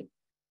heart rate.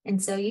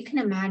 And so you can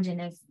imagine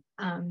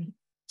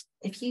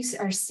if you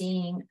are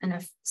seeing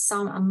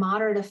a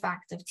moderate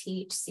effect of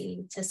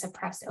THC to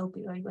suppress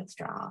opioid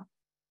withdrawal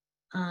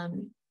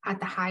at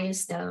the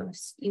highest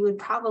dose, you would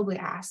probably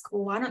ask,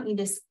 well, why don't you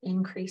just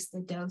increase the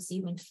dose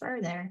even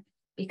further?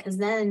 Because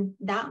then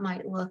that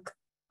might look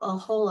a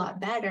whole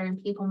lot better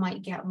and people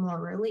might get more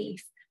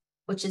relief,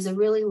 which is a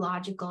really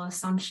logical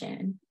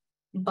assumption.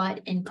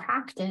 But in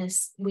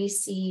practice, we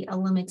see a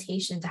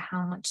limitation to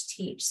how much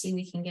THC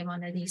we can give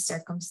under these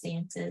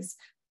circumstances.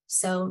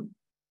 So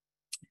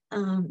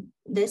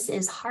this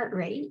is heart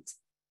rate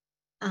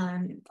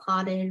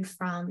plotted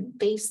from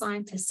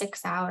baseline to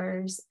 6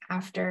 hours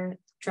after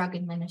drug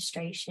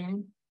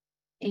administration.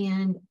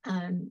 And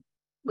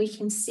we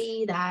can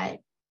see that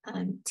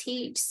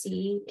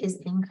THC is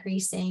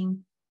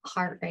increasing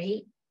heart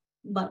rate.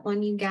 But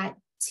when you get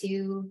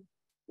to,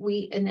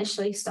 we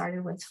initially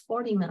started with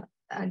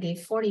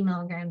gave 40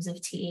 milligrams of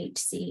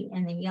THC,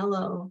 and the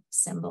yellow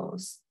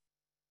symbols,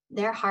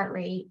 their heart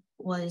rate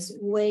was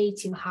way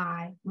too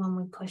high when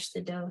we pushed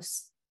the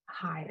dose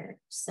higher.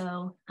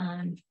 So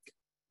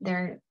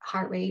their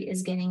heart rate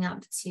is getting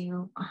up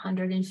to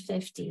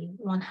 150,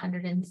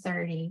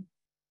 130,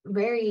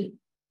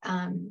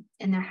 and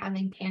they're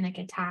having panic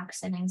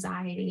attacks and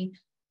anxiety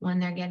when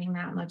they're getting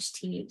that much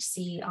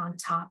THC on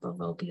top of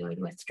opioid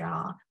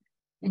withdrawal.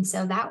 And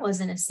so that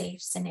wasn't a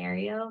safe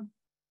scenario.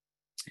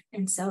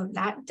 And so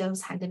that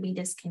dose had to be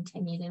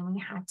discontinued, and we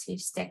had to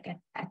stick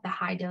at the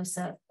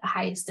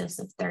highest dose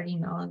of 30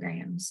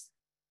 milligrams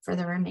for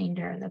the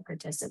remainder of the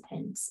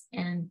participants.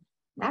 And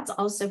that's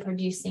also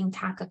producing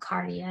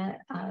tachycardia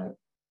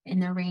in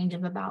the range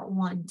of about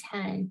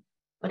 110,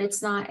 but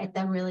it's not at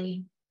the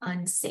really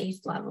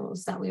unsafe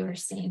levels that we were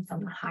seeing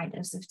from the high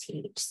dose of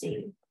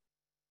THC.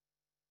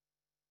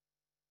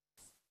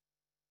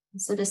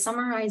 So to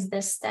summarize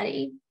this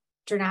study,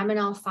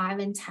 dronabinol 5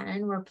 and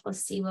 10 were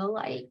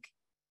placebo-like.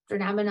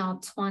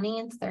 Dronabinol 20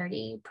 and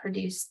 30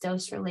 produced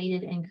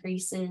dose-related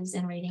increases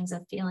in ratings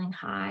of feeling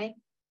high,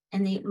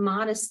 and they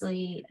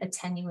modestly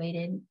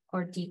attenuated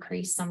or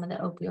decreased some of the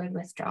opioid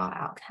withdrawal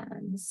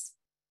outcomes.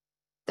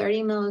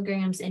 30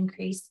 milligrams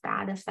increased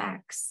bad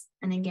effects.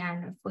 And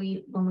again,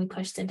 when we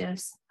pushed the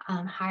dose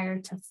higher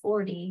to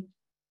 40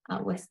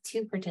 with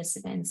 2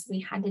 participants,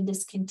 we had to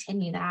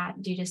discontinue that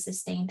due to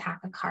sustained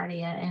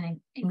tachycardia and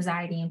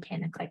anxiety and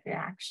panic-like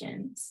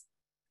reactions.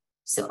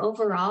 So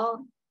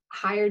overall,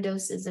 higher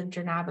doses of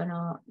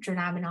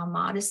dronabinol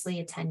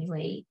modestly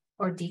attenuate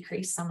or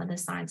decrease some of the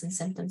signs and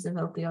symptoms of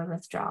opioid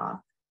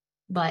withdrawal,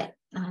 but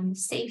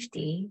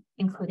safety,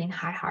 including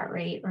high heart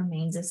rate,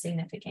 remains a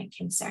significant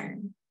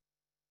concern.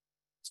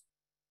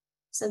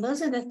 So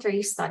those are the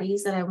 3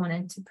 studies that I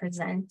wanted to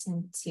present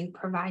and to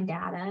provide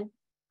data,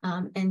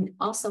 and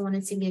also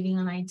wanted to give you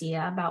an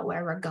idea about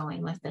where we're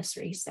going with this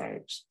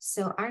research.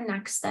 So our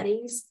next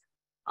studies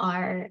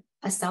are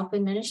a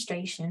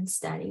self-administration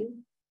study.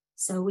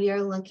 So we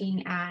are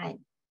looking at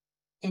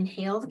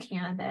inhaled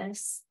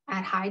cannabis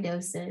at high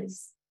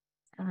doses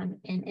and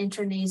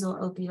intranasal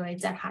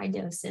opioids at high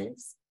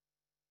doses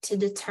to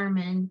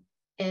determine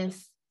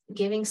if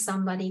giving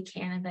somebody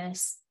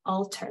cannabis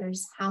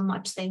alters how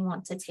much they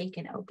want to take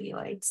an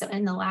opioid. So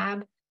in the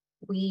lab,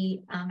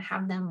 we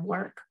have them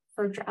work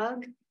for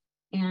drug,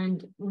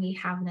 and we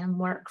have them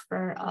work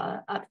for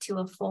up to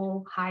a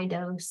full high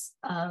dose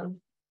of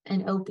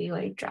an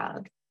opioid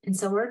drug. And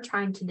so we're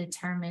trying to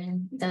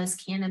determine, does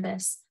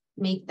cannabis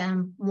make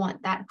them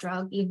want that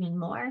drug even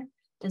more?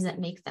 Does it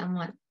make them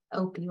want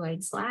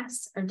opioids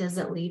less, or does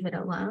it leave it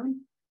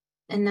alone?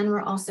 And then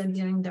we're also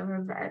doing the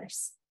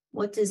reverse.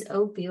 What does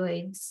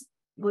opioids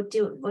what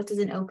does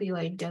an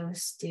opioid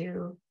dose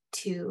do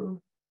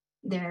to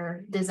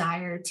their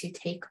desire to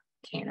take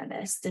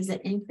cannabis? Does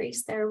it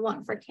increase their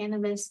want for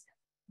cannabis,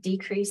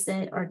 decrease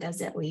it, or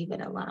does it leave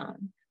it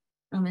alone?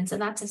 And so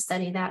that's a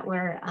study that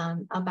we're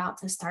about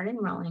to start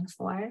enrolling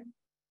for.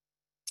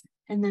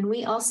 And then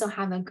we also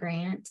have a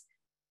grant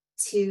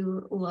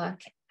to look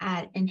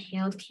at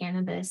inhaled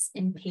cannabis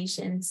in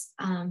patients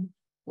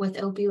with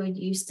opioid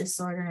use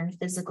disorder and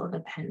physical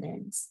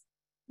dependence.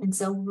 And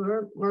so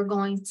we're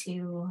going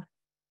to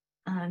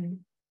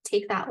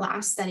take that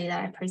last study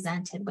that I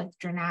presented with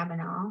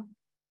dronabinol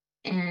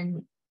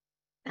and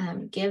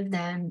give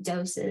them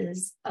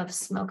doses of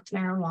smoked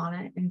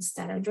marijuana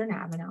instead of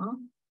dronabinol.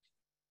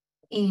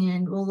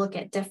 And we'll look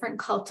at different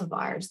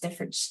cultivars,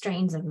 different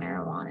strains of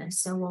marijuana.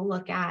 So we'll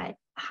look at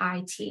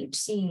high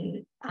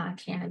THC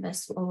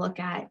cannabis. We'll look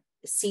at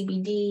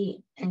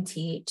CBD and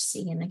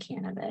THC in the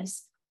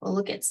cannabis. We'll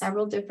look at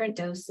several different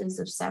doses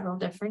of several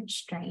different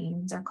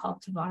strains or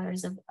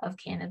cultivars of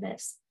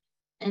cannabis.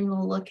 And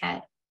we'll look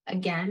at,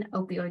 again,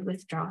 opioid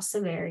withdrawal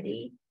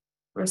severity,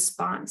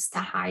 response to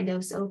high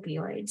dose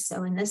opioids.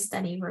 So in this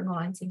study, we're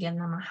going to give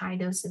them a high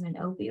dose of an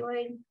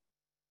opioid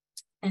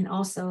and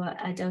also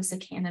a dose of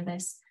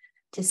cannabis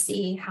to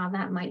see how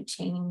that might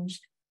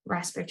change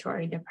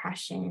respiratory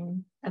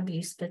depression,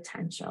 abuse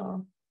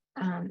potential,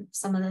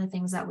 some of the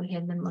things that we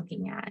had been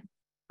looking at,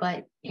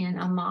 but in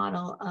a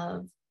model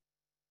of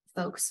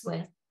folks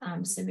with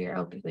severe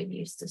opioid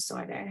use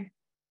disorder.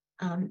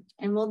 And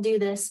we'll do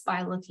this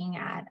by looking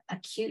at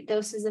acute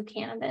doses of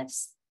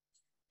cannabis.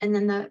 And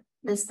then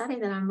the study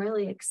that I'm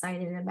really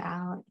excited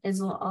about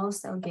is we'll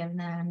also give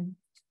them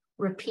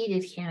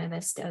repeated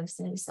cannabis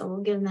doses. So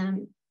we'll give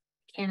them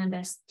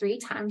cannabis 3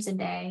 times a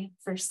day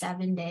for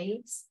 7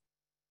 days,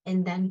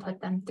 and then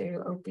put them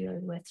through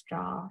opioid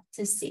withdrawal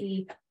to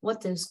see what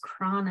does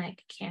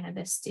chronic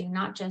cannabis do,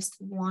 not just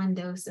one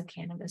dose of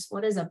cannabis.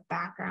 What is a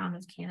background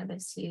of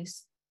cannabis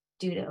use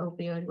due to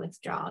opioid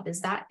withdrawal? Is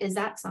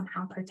that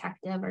somehow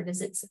protective, or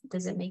does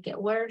it make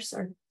it worse,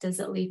 or does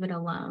it leave it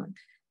alone?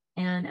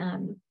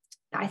 And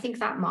I think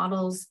that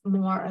models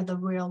more of the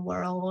real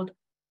world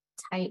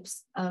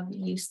types of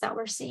use that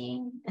we're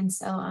seeing. And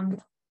so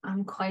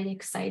I'm quite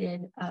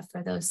excited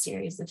for those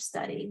series of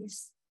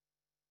studies.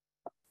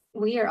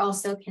 We are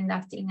also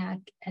conducting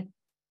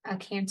a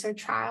cancer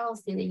trial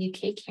through the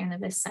UK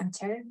Cannabis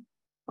Centre,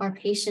 where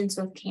patients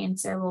with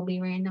cancer will be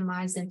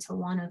randomized into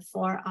one of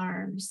 4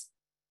 arms.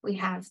 We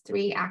have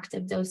 3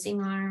 active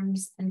dosing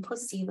arms and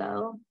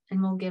placebo,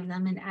 and we'll give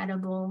them an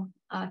edible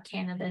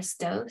cannabis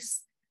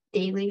dose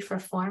daily for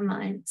 4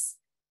 months.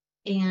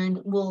 And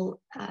we'll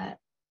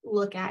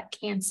look at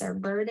cancer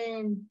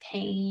burden,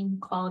 pain,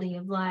 quality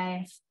of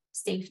life,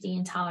 safety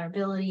and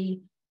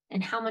tolerability,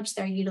 and how much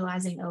they're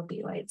utilizing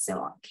opioids.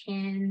 So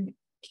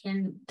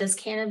does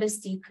cannabis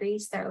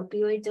decrease their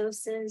opioid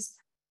doses?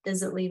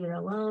 Does it leave it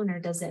alone, or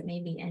does it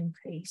maybe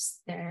increase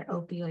their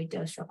opioid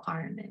dose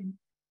requirement?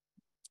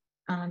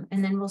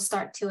 And then we'll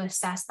start to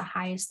assess the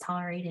highest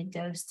tolerated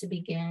dose to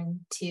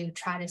begin to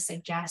try to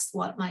suggest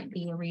what might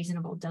be a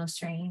reasonable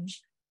dose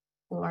range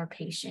for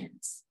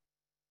patients.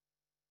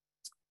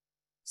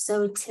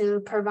 So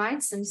to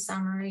provide some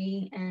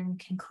summary and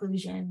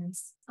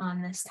conclusions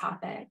on this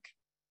topic,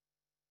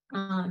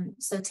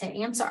 so to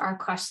answer our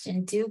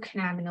question, do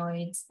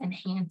cannabinoids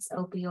enhance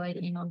opioid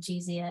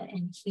analgesia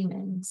in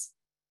humans?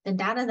 The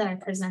data that I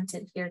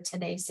presented here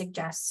today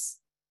suggests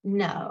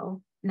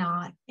no,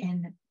 not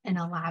in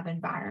a lab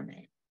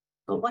environment.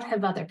 But what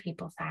have other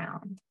people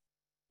found?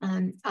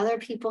 Other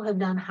people have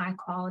done high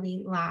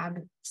quality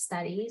lab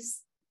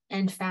studies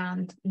and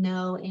found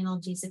no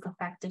analgesic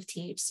effect of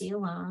THC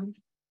alone.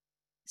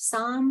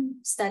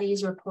 Some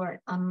studies report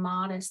a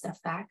modest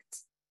effect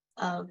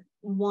of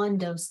 1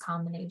 dose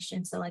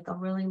combination, so like a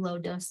really low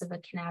dose of a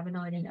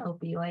cannabinoid and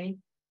opioid,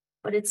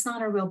 but it's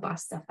not a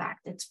robust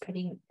effect. It's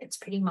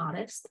pretty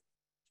modest.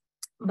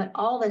 But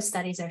all the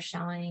studies are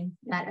showing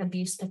that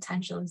abuse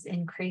potential is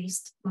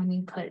increased when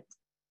you put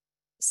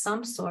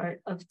some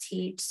sort of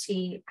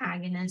THC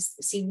agonist,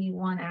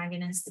 CB1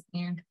 agonist,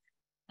 and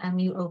a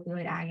mu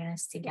opioid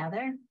agonist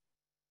together.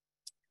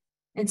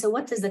 And so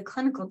what does the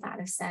clinical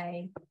data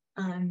say?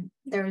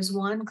 There was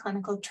one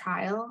clinical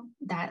trial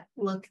that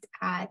looked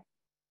at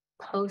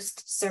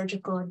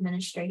post-surgical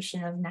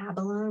administration of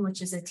nabilone,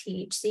 which is a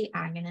THC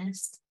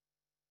agonist.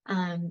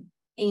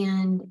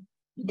 And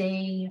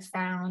they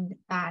found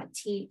that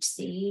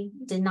THC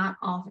did not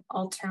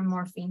alter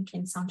morphine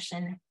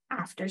consumption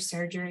after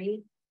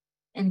surgery,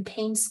 and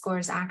pain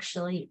scores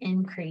actually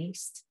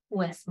increased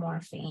with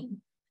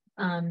morphine.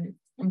 And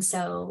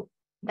so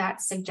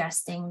that's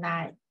suggesting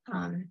that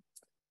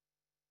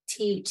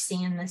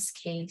THC in this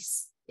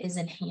case is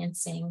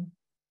enhancing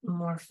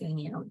morphine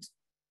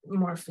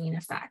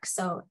effects.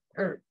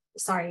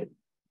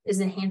 Is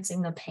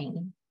enhancing the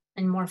pain,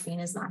 and morphine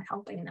is not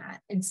helping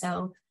that. And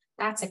so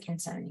that's a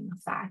concerning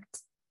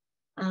effect.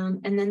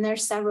 And then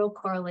there's several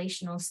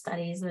correlational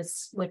studies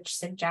which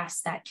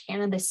suggest that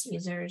cannabis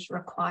users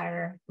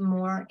require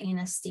more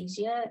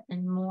anesthesia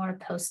and more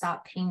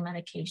post-op pain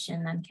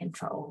medication than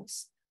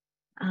controls.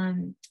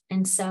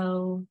 And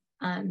so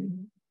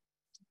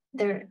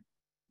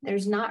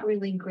there's not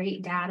really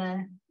great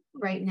data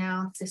right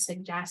now to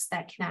suggest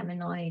that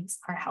cannabinoids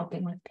are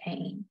helping with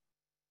pain.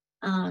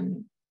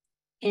 In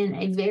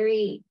a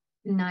very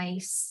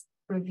nice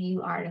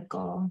review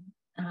article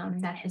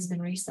that has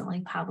been recently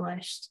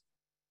published,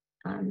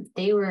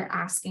 they were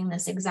asking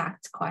this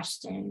exact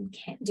question: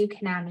 do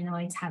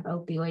cannabinoids have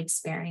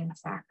opioid-sparing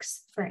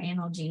effects for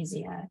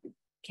analgesia?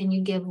 Can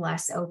you give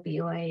less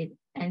opioid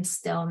and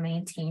still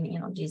maintain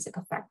analgesic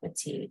effect with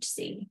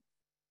THC?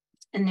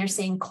 And they're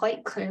saying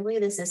quite clearly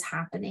this is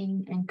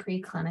happening in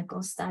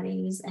preclinical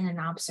studies and in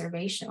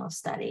observational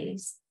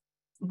studies,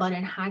 but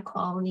in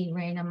high-quality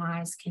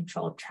randomized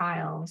controlled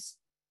trials,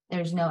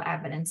 there's no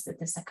evidence that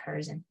this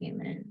occurs in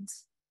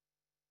humans.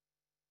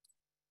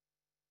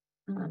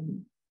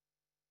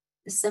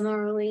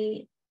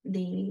 Similarly,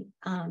 the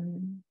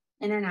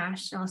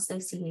International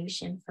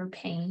Association for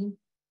Pain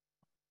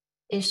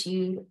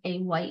issued a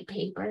white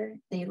paper.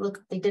 They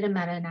did a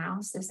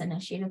meta-analysis and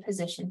issued a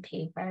position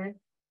paper,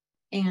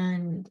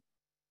 and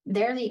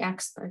they're the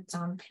experts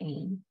on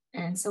pain.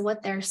 And so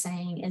what they're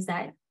saying is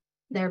that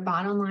their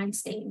bottom line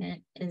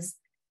statement is,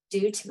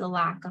 due to the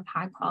lack of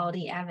high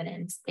quality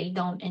evidence, they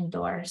don't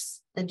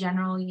endorse the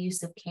general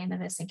use of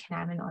cannabis and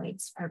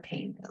cannabinoids for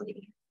pain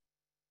relief.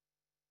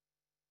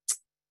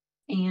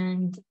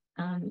 And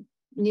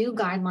new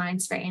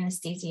guidelines for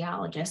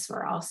anesthesiologists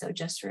were also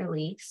just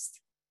released,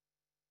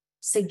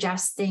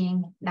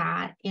 suggesting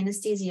that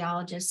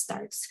anesthesiologists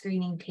start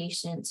screening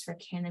patients for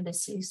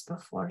cannabis use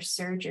before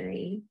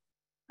surgery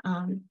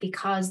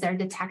because they're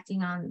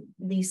detecting on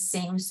these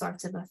same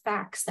sorts of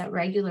effects that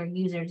regular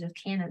users of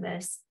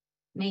cannabis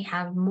may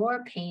have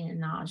more pain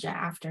and nausea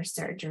after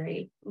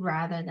surgery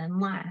rather than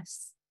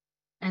less.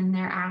 And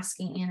they're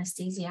asking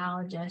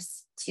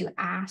anesthesiologists to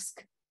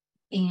ask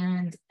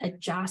and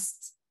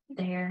adjust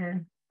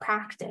their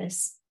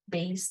practice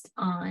based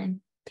on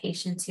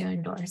patients who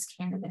endorse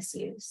cannabis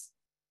use.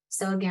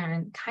 So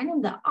again, kind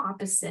of the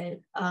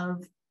opposite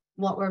of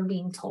what we're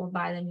being told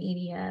by the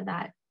media,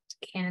 that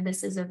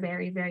cannabis is a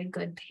very, very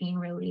good pain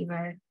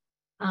reliever.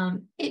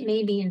 It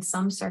may be in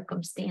some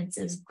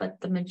circumstances, but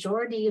the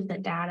majority of the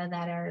data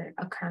that are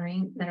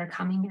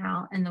coming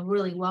out, and the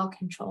really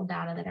well-controlled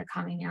data that are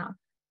coming out,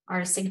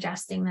 are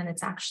suggesting that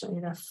it's actually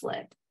the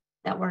flip,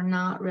 that we're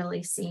not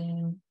really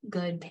seeing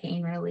good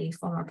pain relief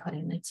when we're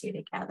putting the two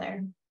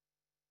together.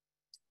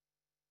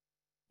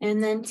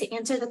 And then to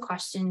answer the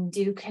question,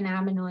 do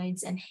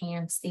cannabinoids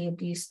enhance the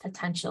abuse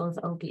potential of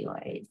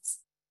opioids?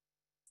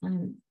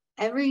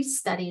 Every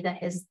study that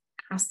has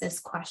asked this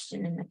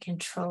question in a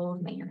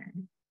controlled manner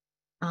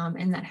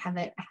and that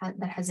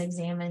has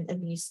examined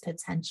abuse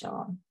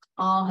potential,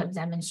 all have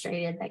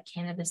demonstrated that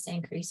cannabis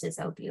increases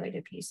opioid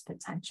abuse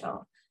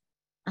potential.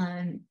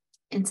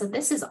 And so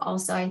this is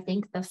also, I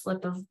think, the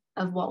flip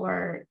of what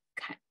we're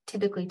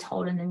typically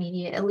told in the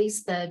media. At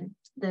least the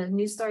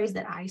news stories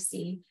that I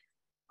see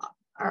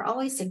are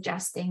always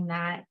suggesting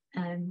that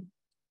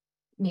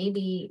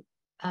maybe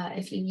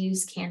if you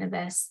use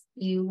cannabis,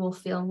 you will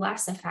feel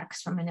less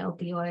effects from an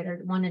opioid,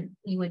 or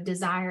you would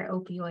desire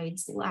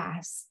opioids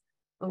less.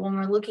 But when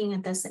we're looking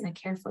at this in a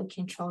carefully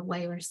controlled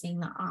way, we're seeing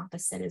the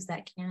opposite, is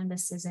that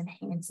cannabis is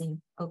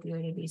enhancing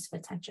opioid abuse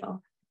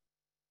potential.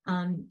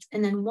 And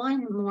then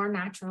one more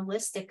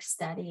naturalistic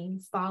study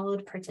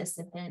followed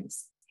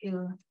participants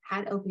who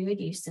had opioid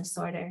use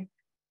disorder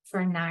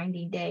for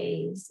 90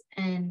 days.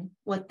 And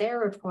what they're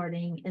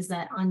reporting is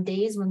that on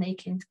days when they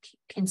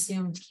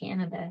consumed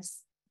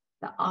cannabis,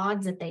 the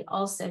odds that they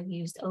also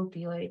used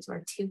opioids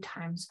were 2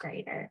 times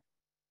greater.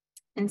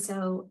 And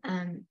so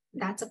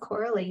that's a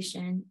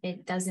correlation.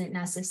 It doesn't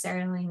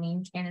necessarily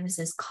mean cannabis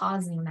is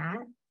causing that,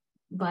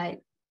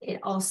 but it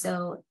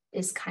also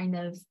is kind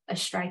of a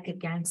strike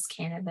against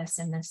cannabis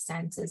in this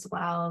sense as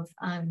well.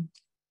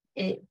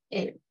 It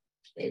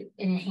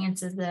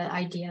enhances the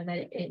idea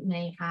that it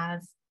may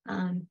have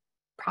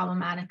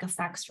problematic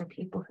effects for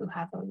people who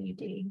have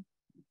OUD.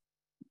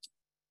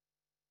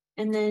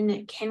 And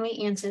then, can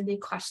we answer the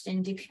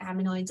question, do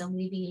cannabinoids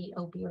alleviate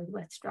opioid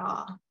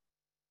withdrawal?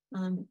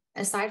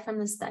 Aside from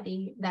the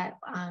study that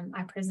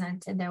I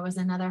presented, there was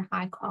another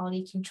high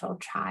quality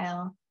controlled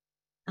trial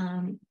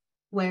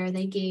where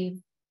they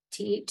gave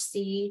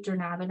THC,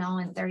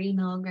 dronabinol, and 30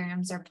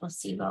 milligrams or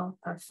placebo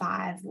for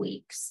 5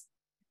 weeks.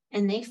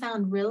 And they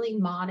found really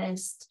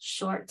modest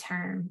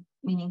short-term,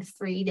 meaning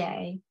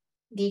 3-day,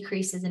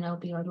 decreases in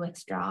opioid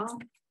withdrawal.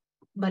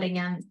 But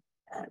again,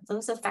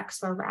 those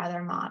effects were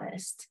rather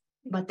modest,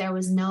 but there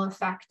was no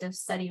effect of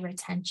study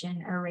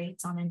retention or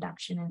rates on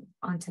induction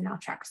onto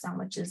naltrexone,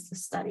 which is the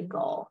study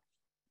goal.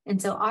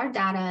 And so our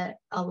data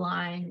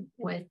align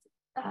with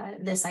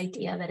this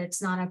idea that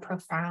it's not a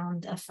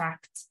profound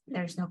effect.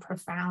 There's no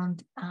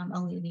profound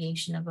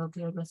alleviation of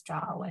opioid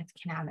withdrawal with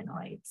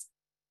cannabinoids,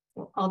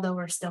 although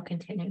we're still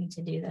continuing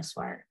to do this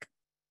work.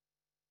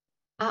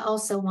 I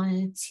also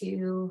wanted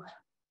to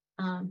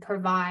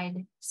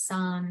provide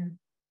some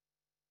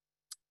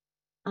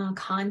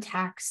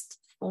context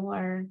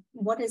for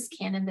what is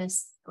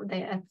cannabis,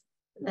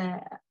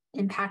 the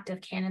impact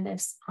of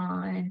cannabis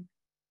on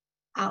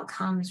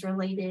outcomes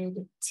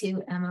related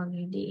to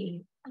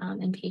MOUD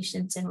in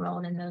patients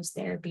enrolled in those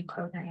therapy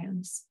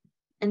programs.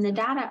 And the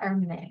data are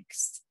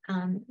mixed.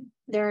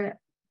 There are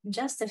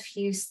just a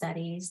few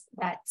studies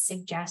that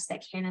suggest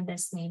that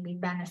cannabis may be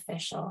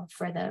beneficial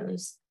for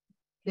those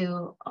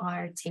who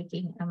are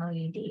taking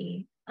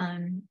MOUD,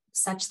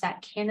 such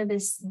that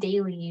cannabis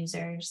daily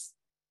users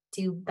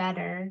do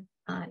better,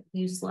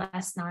 use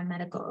less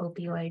non-medical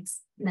opioids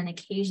than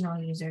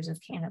occasional users of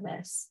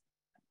cannabis.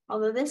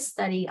 Although this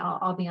study,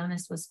 I'll be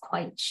honest, was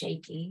quite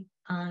shaky.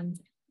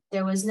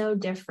 There was no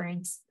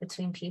difference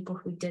between people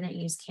who didn't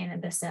use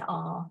cannabis at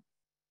all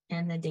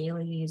and the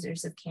daily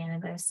users of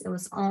cannabis. It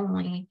was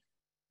only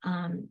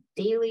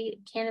daily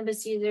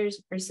cannabis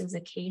users versus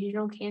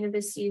occasional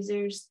cannabis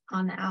users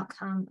on the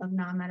outcome of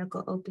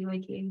non-medical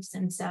opioid use.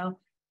 And so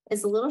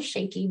it's a little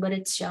shaky, but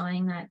it's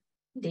showing that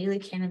daily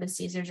cannabis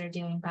users are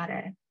doing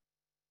better.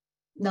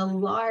 The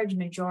large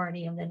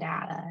majority of the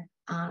data,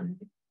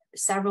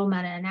 several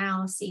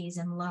meta-analyses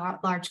and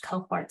large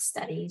cohort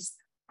studies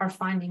are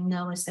finding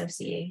no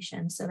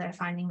association. So they're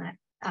finding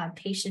that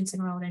patients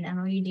enrolled in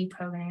MOUD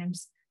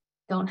programs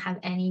don't have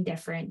any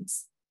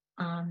difference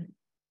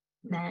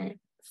that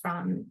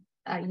from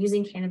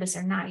using cannabis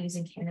or not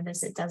using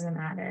cannabis, it doesn't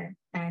matter.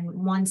 And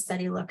one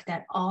study looked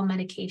at all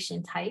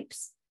medication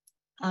types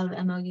of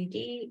MOUD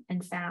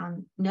and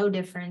found no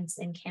difference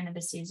in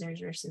cannabis users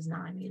versus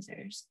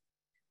non-users.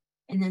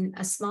 And then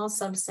a small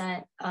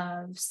subset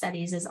of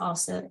studies is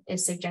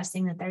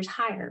suggesting that there's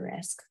higher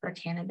risk for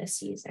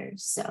cannabis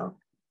users. So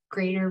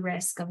greater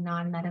risk of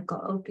non-medical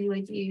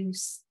opioid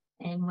use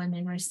in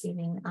women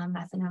receiving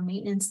methadone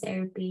maintenance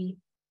therapy,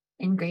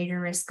 and greater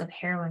risk of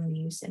heroin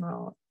use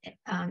enrolled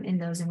in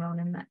those enrolled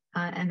in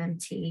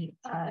MMT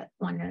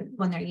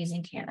when they're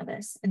using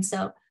cannabis. And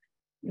so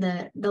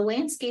the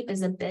landscape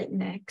is a bit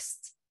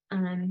mixed,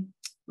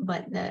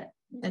 but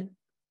the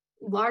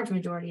large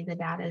majority of the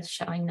data is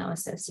showing no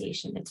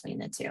association between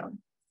the two.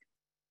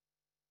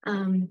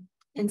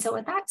 And so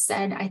with that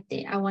said, I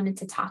think I wanted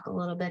to talk a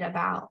little bit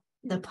about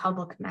the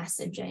public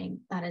messaging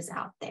that is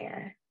out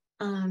there.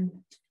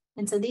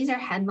 And so these are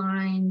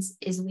headlines: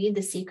 is weed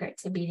the secret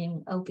to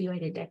beating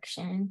opioid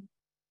addiction?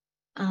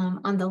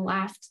 On the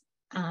left,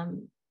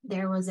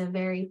 there was a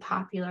very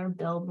popular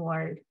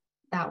billboard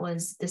that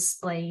was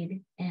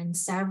displayed in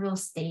several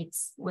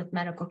states with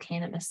medical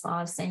cannabis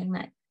laws, saying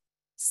that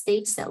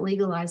states that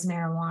legalize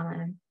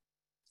marijuana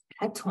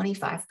had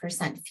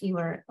 25%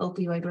 fewer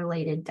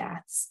opioid-related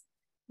deaths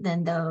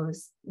than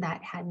those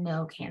that had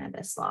no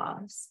cannabis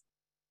laws.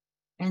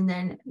 And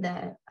then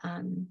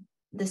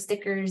the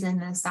stickers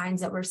and the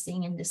signs that we're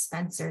seeing in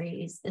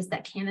dispensaries is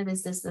that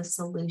cannabis is the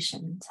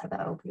solution to the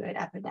opioid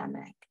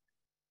epidemic.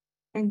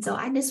 And so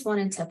I just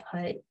wanted to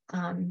put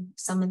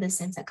some of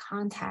this into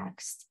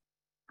context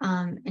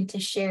and to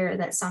share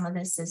that some of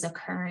this is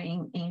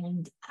occurring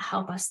and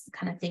help us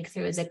kind of think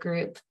through as a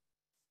group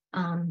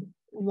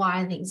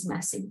why this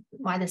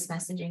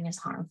messaging is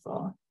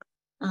harmful.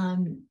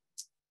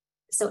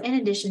 So in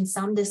addition,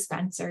 some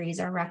dispensaries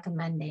are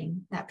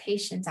recommending that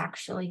patients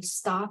actually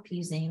stop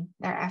using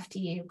their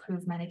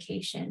FDA-approved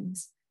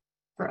medications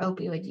for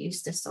opioid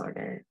use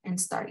disorder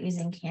and start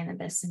using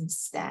cannabis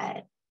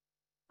instead,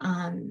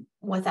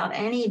 without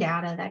any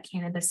data that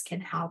cannabis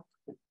can help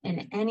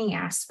in any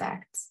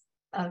aspect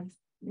of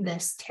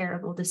this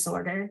terrible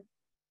disorder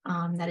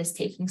that is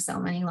taking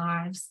so many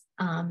lives.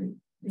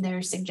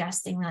 They're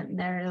suggesting that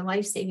their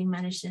life-saving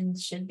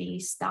medicines should be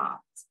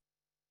stopped.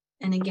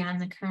 And again,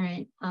 the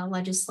current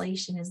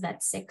legislation is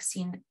that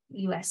 16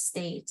 U.S.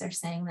 states are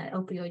saying that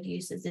opioid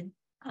use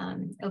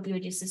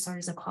disorder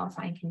is a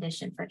qualifying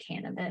condition for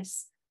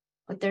cannabis.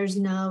 But there's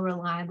no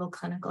reliable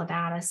clinical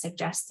data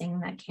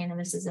suggesting that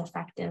cannabis is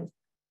effective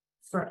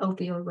for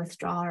opioid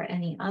withdrawal or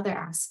any other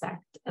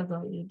aspect of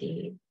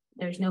OUD.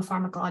 There's no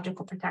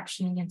pharmacological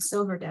protection against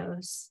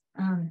overdose.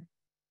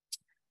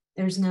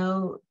 There's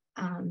no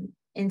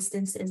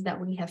instances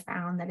that we have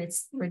found that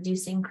it's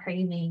reducing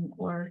craving,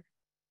 or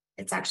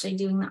it's actually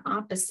doing the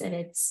opposite.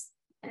 It's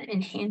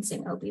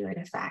enhancing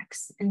opioid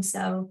effects. And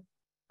so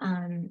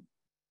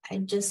I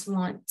just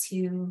want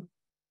to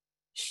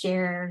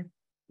share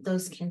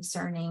those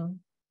concerning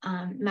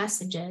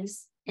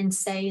messages and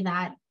say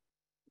that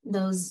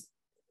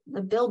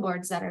the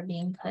billboards that are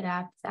being put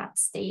up that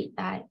state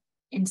that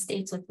in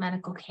states with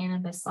medical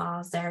cannabis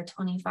laws, there are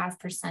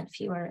 25%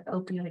 fewer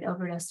opioid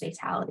overdose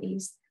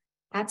fatalities.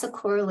 That's a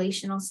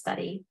correlational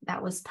study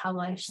that was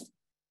published,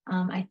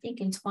 I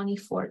think, in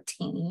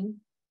 2014.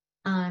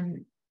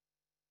 And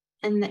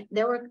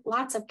there were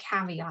lots of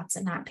caveats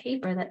in that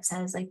paper that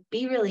says, like,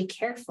 be really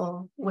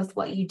careful with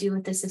what you do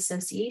with this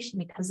association,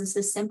 because this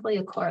is simply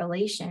a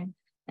correlation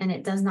and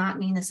it does not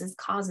mean this is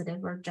causative.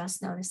 We're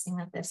just noticing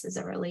that this is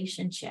a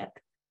relationship.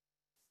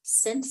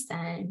 Since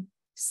then,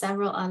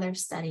 several other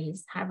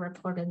studies have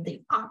reported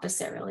the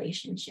opposite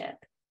relationship,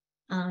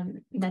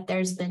 that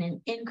there's been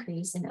an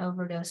increase in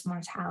overdose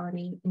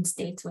mortality in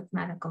states with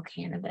medical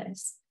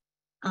cannabis.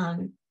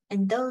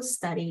 And those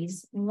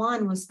studies,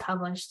 one was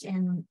published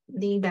in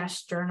the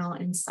best journal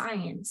in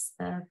science,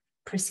 the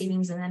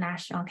Proceedings of the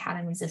National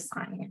Academies of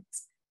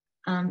Science.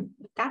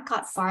 That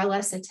got far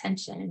less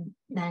attention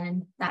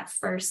than that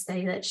first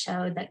study that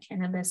showed that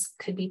cannabis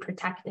could be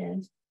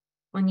protective.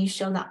 When you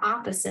show the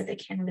opposite,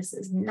 that cannabis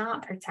is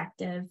not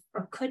protective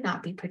or could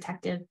not be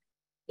protective,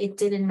 it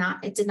did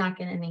not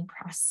get any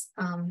press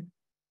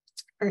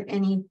or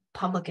any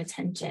public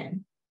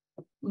attention.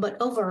 But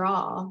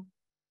overall,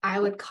 I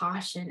would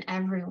caution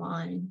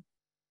everyone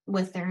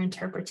with their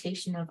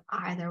interpretation of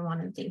either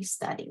one of these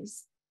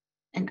studies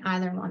and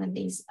either one of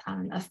these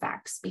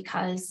effects,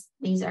 because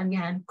these are,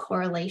 again,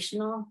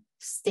 correlational,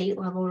 state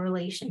level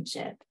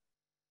relationship.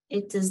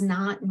 It does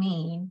not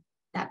mean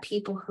that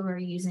people who are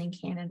using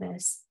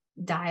cannabis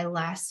die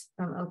less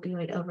from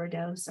opioid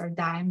overdose or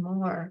die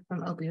more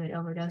from opioid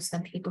overdose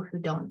than people who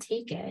don't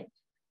take it,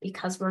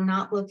 because we're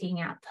not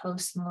looking at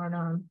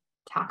postmortem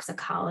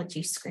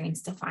toxicology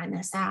screens to find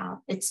this out.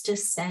 It's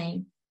just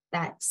saying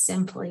that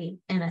simply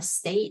in a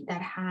state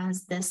that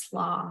has this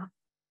law,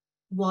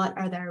 what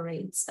are their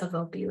rates of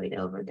opioid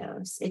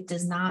overdose? It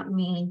does not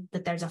mean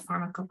that there's a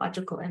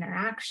pharmacological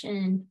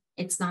interaction.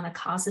 It's not a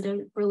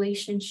causative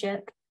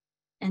relationship.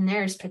 And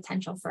there's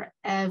potential for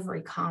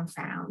every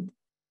confound.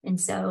 And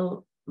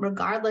so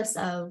regardless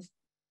of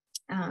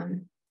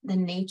the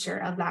nature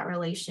of that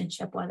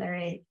relationship,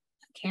 whether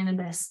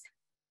cannabis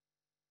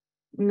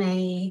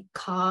may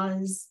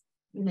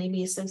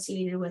be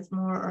associated with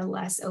more or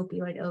less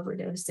opioid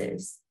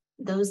overdoses,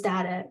 those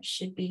data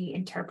should be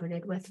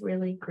interpreted with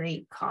really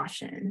great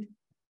caution.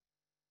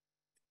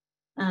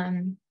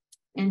 And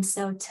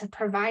so to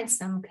provide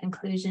some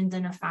conclusions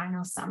and a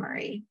final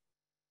summary,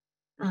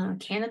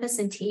 cannabis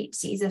and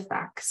THC's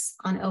effects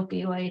on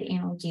opioid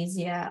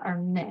analgesia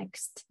are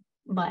mixed,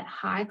 but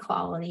high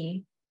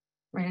quality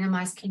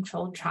randomized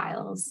controlled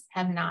trials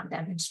have not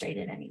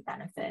demonstrated any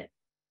benefit.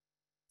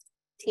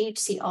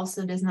 THC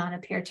also does not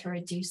appear to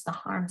reduce the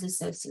harms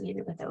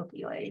associated with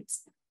opioids.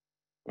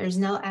 There's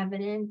no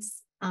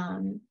evidence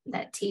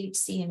that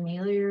THC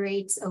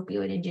ameliorates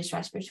opioid-induced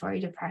respiratory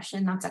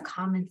depression. That's a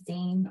common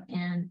theme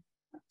in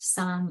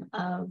some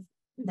of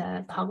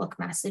the public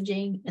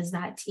messaging, is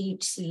that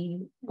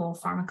THC will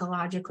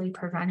pharmacologically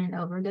prevent an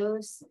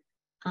overdose.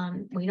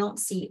 We don't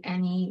see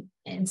any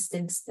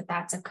instance that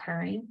that's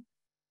occurring.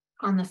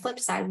 On the flip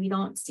side, we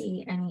don't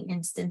see any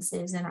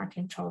instances in our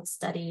controlled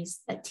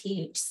studies that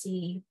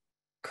THC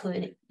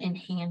could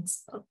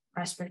enhance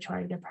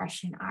respiratory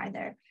depression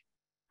either.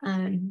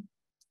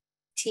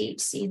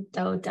 THC,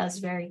 though, does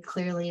very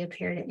clearly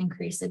appear to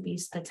increase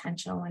abuse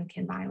potential when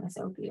combined with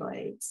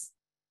opioids.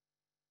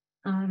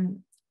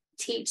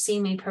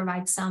 THC may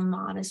provide some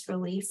modest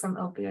relief from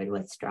opioid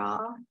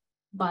withdrawal,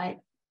 but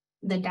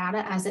the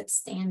data as it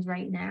stands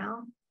right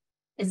now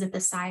is that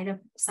the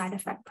side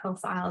effect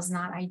profile is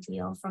not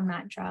ideal from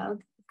that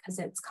drug because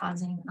it's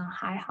causing a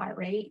high heart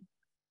rate.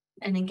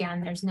 And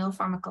again, there's no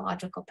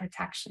pharmacological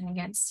protection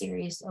against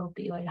serious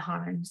opioid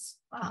harms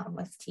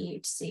with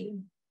THC.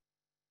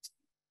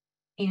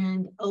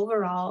 And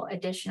overall,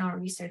 additional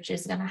research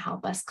is going to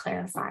help us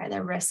clarify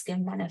the risk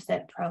and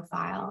benefit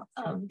profile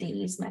of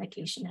these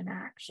medication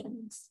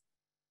interactions.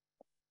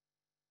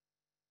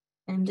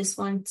 And just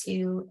want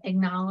to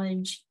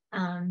acknowledge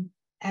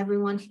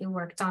everyone who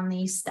worked on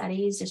these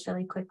studies, just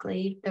really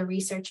quickly, the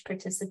research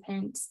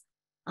participants,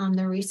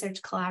 the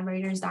research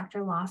collaborators. Dr.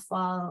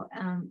 Lothwell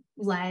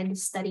led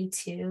study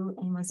 2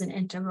 and was an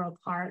integral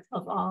part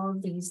of all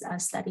of these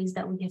studies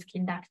that we have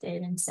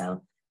conducted. And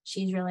so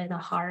she's really the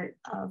heart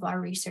of our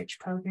research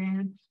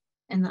program,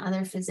 and the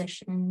other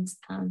physicians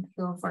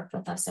who have worked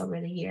with us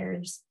over the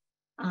years,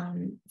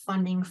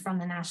 funding from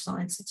the National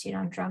Institute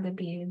on Drug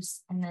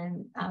Abuse, and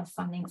then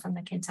funding from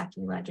the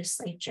Kentucky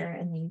Legislature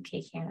and the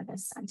UK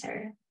Cannabis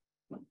Center.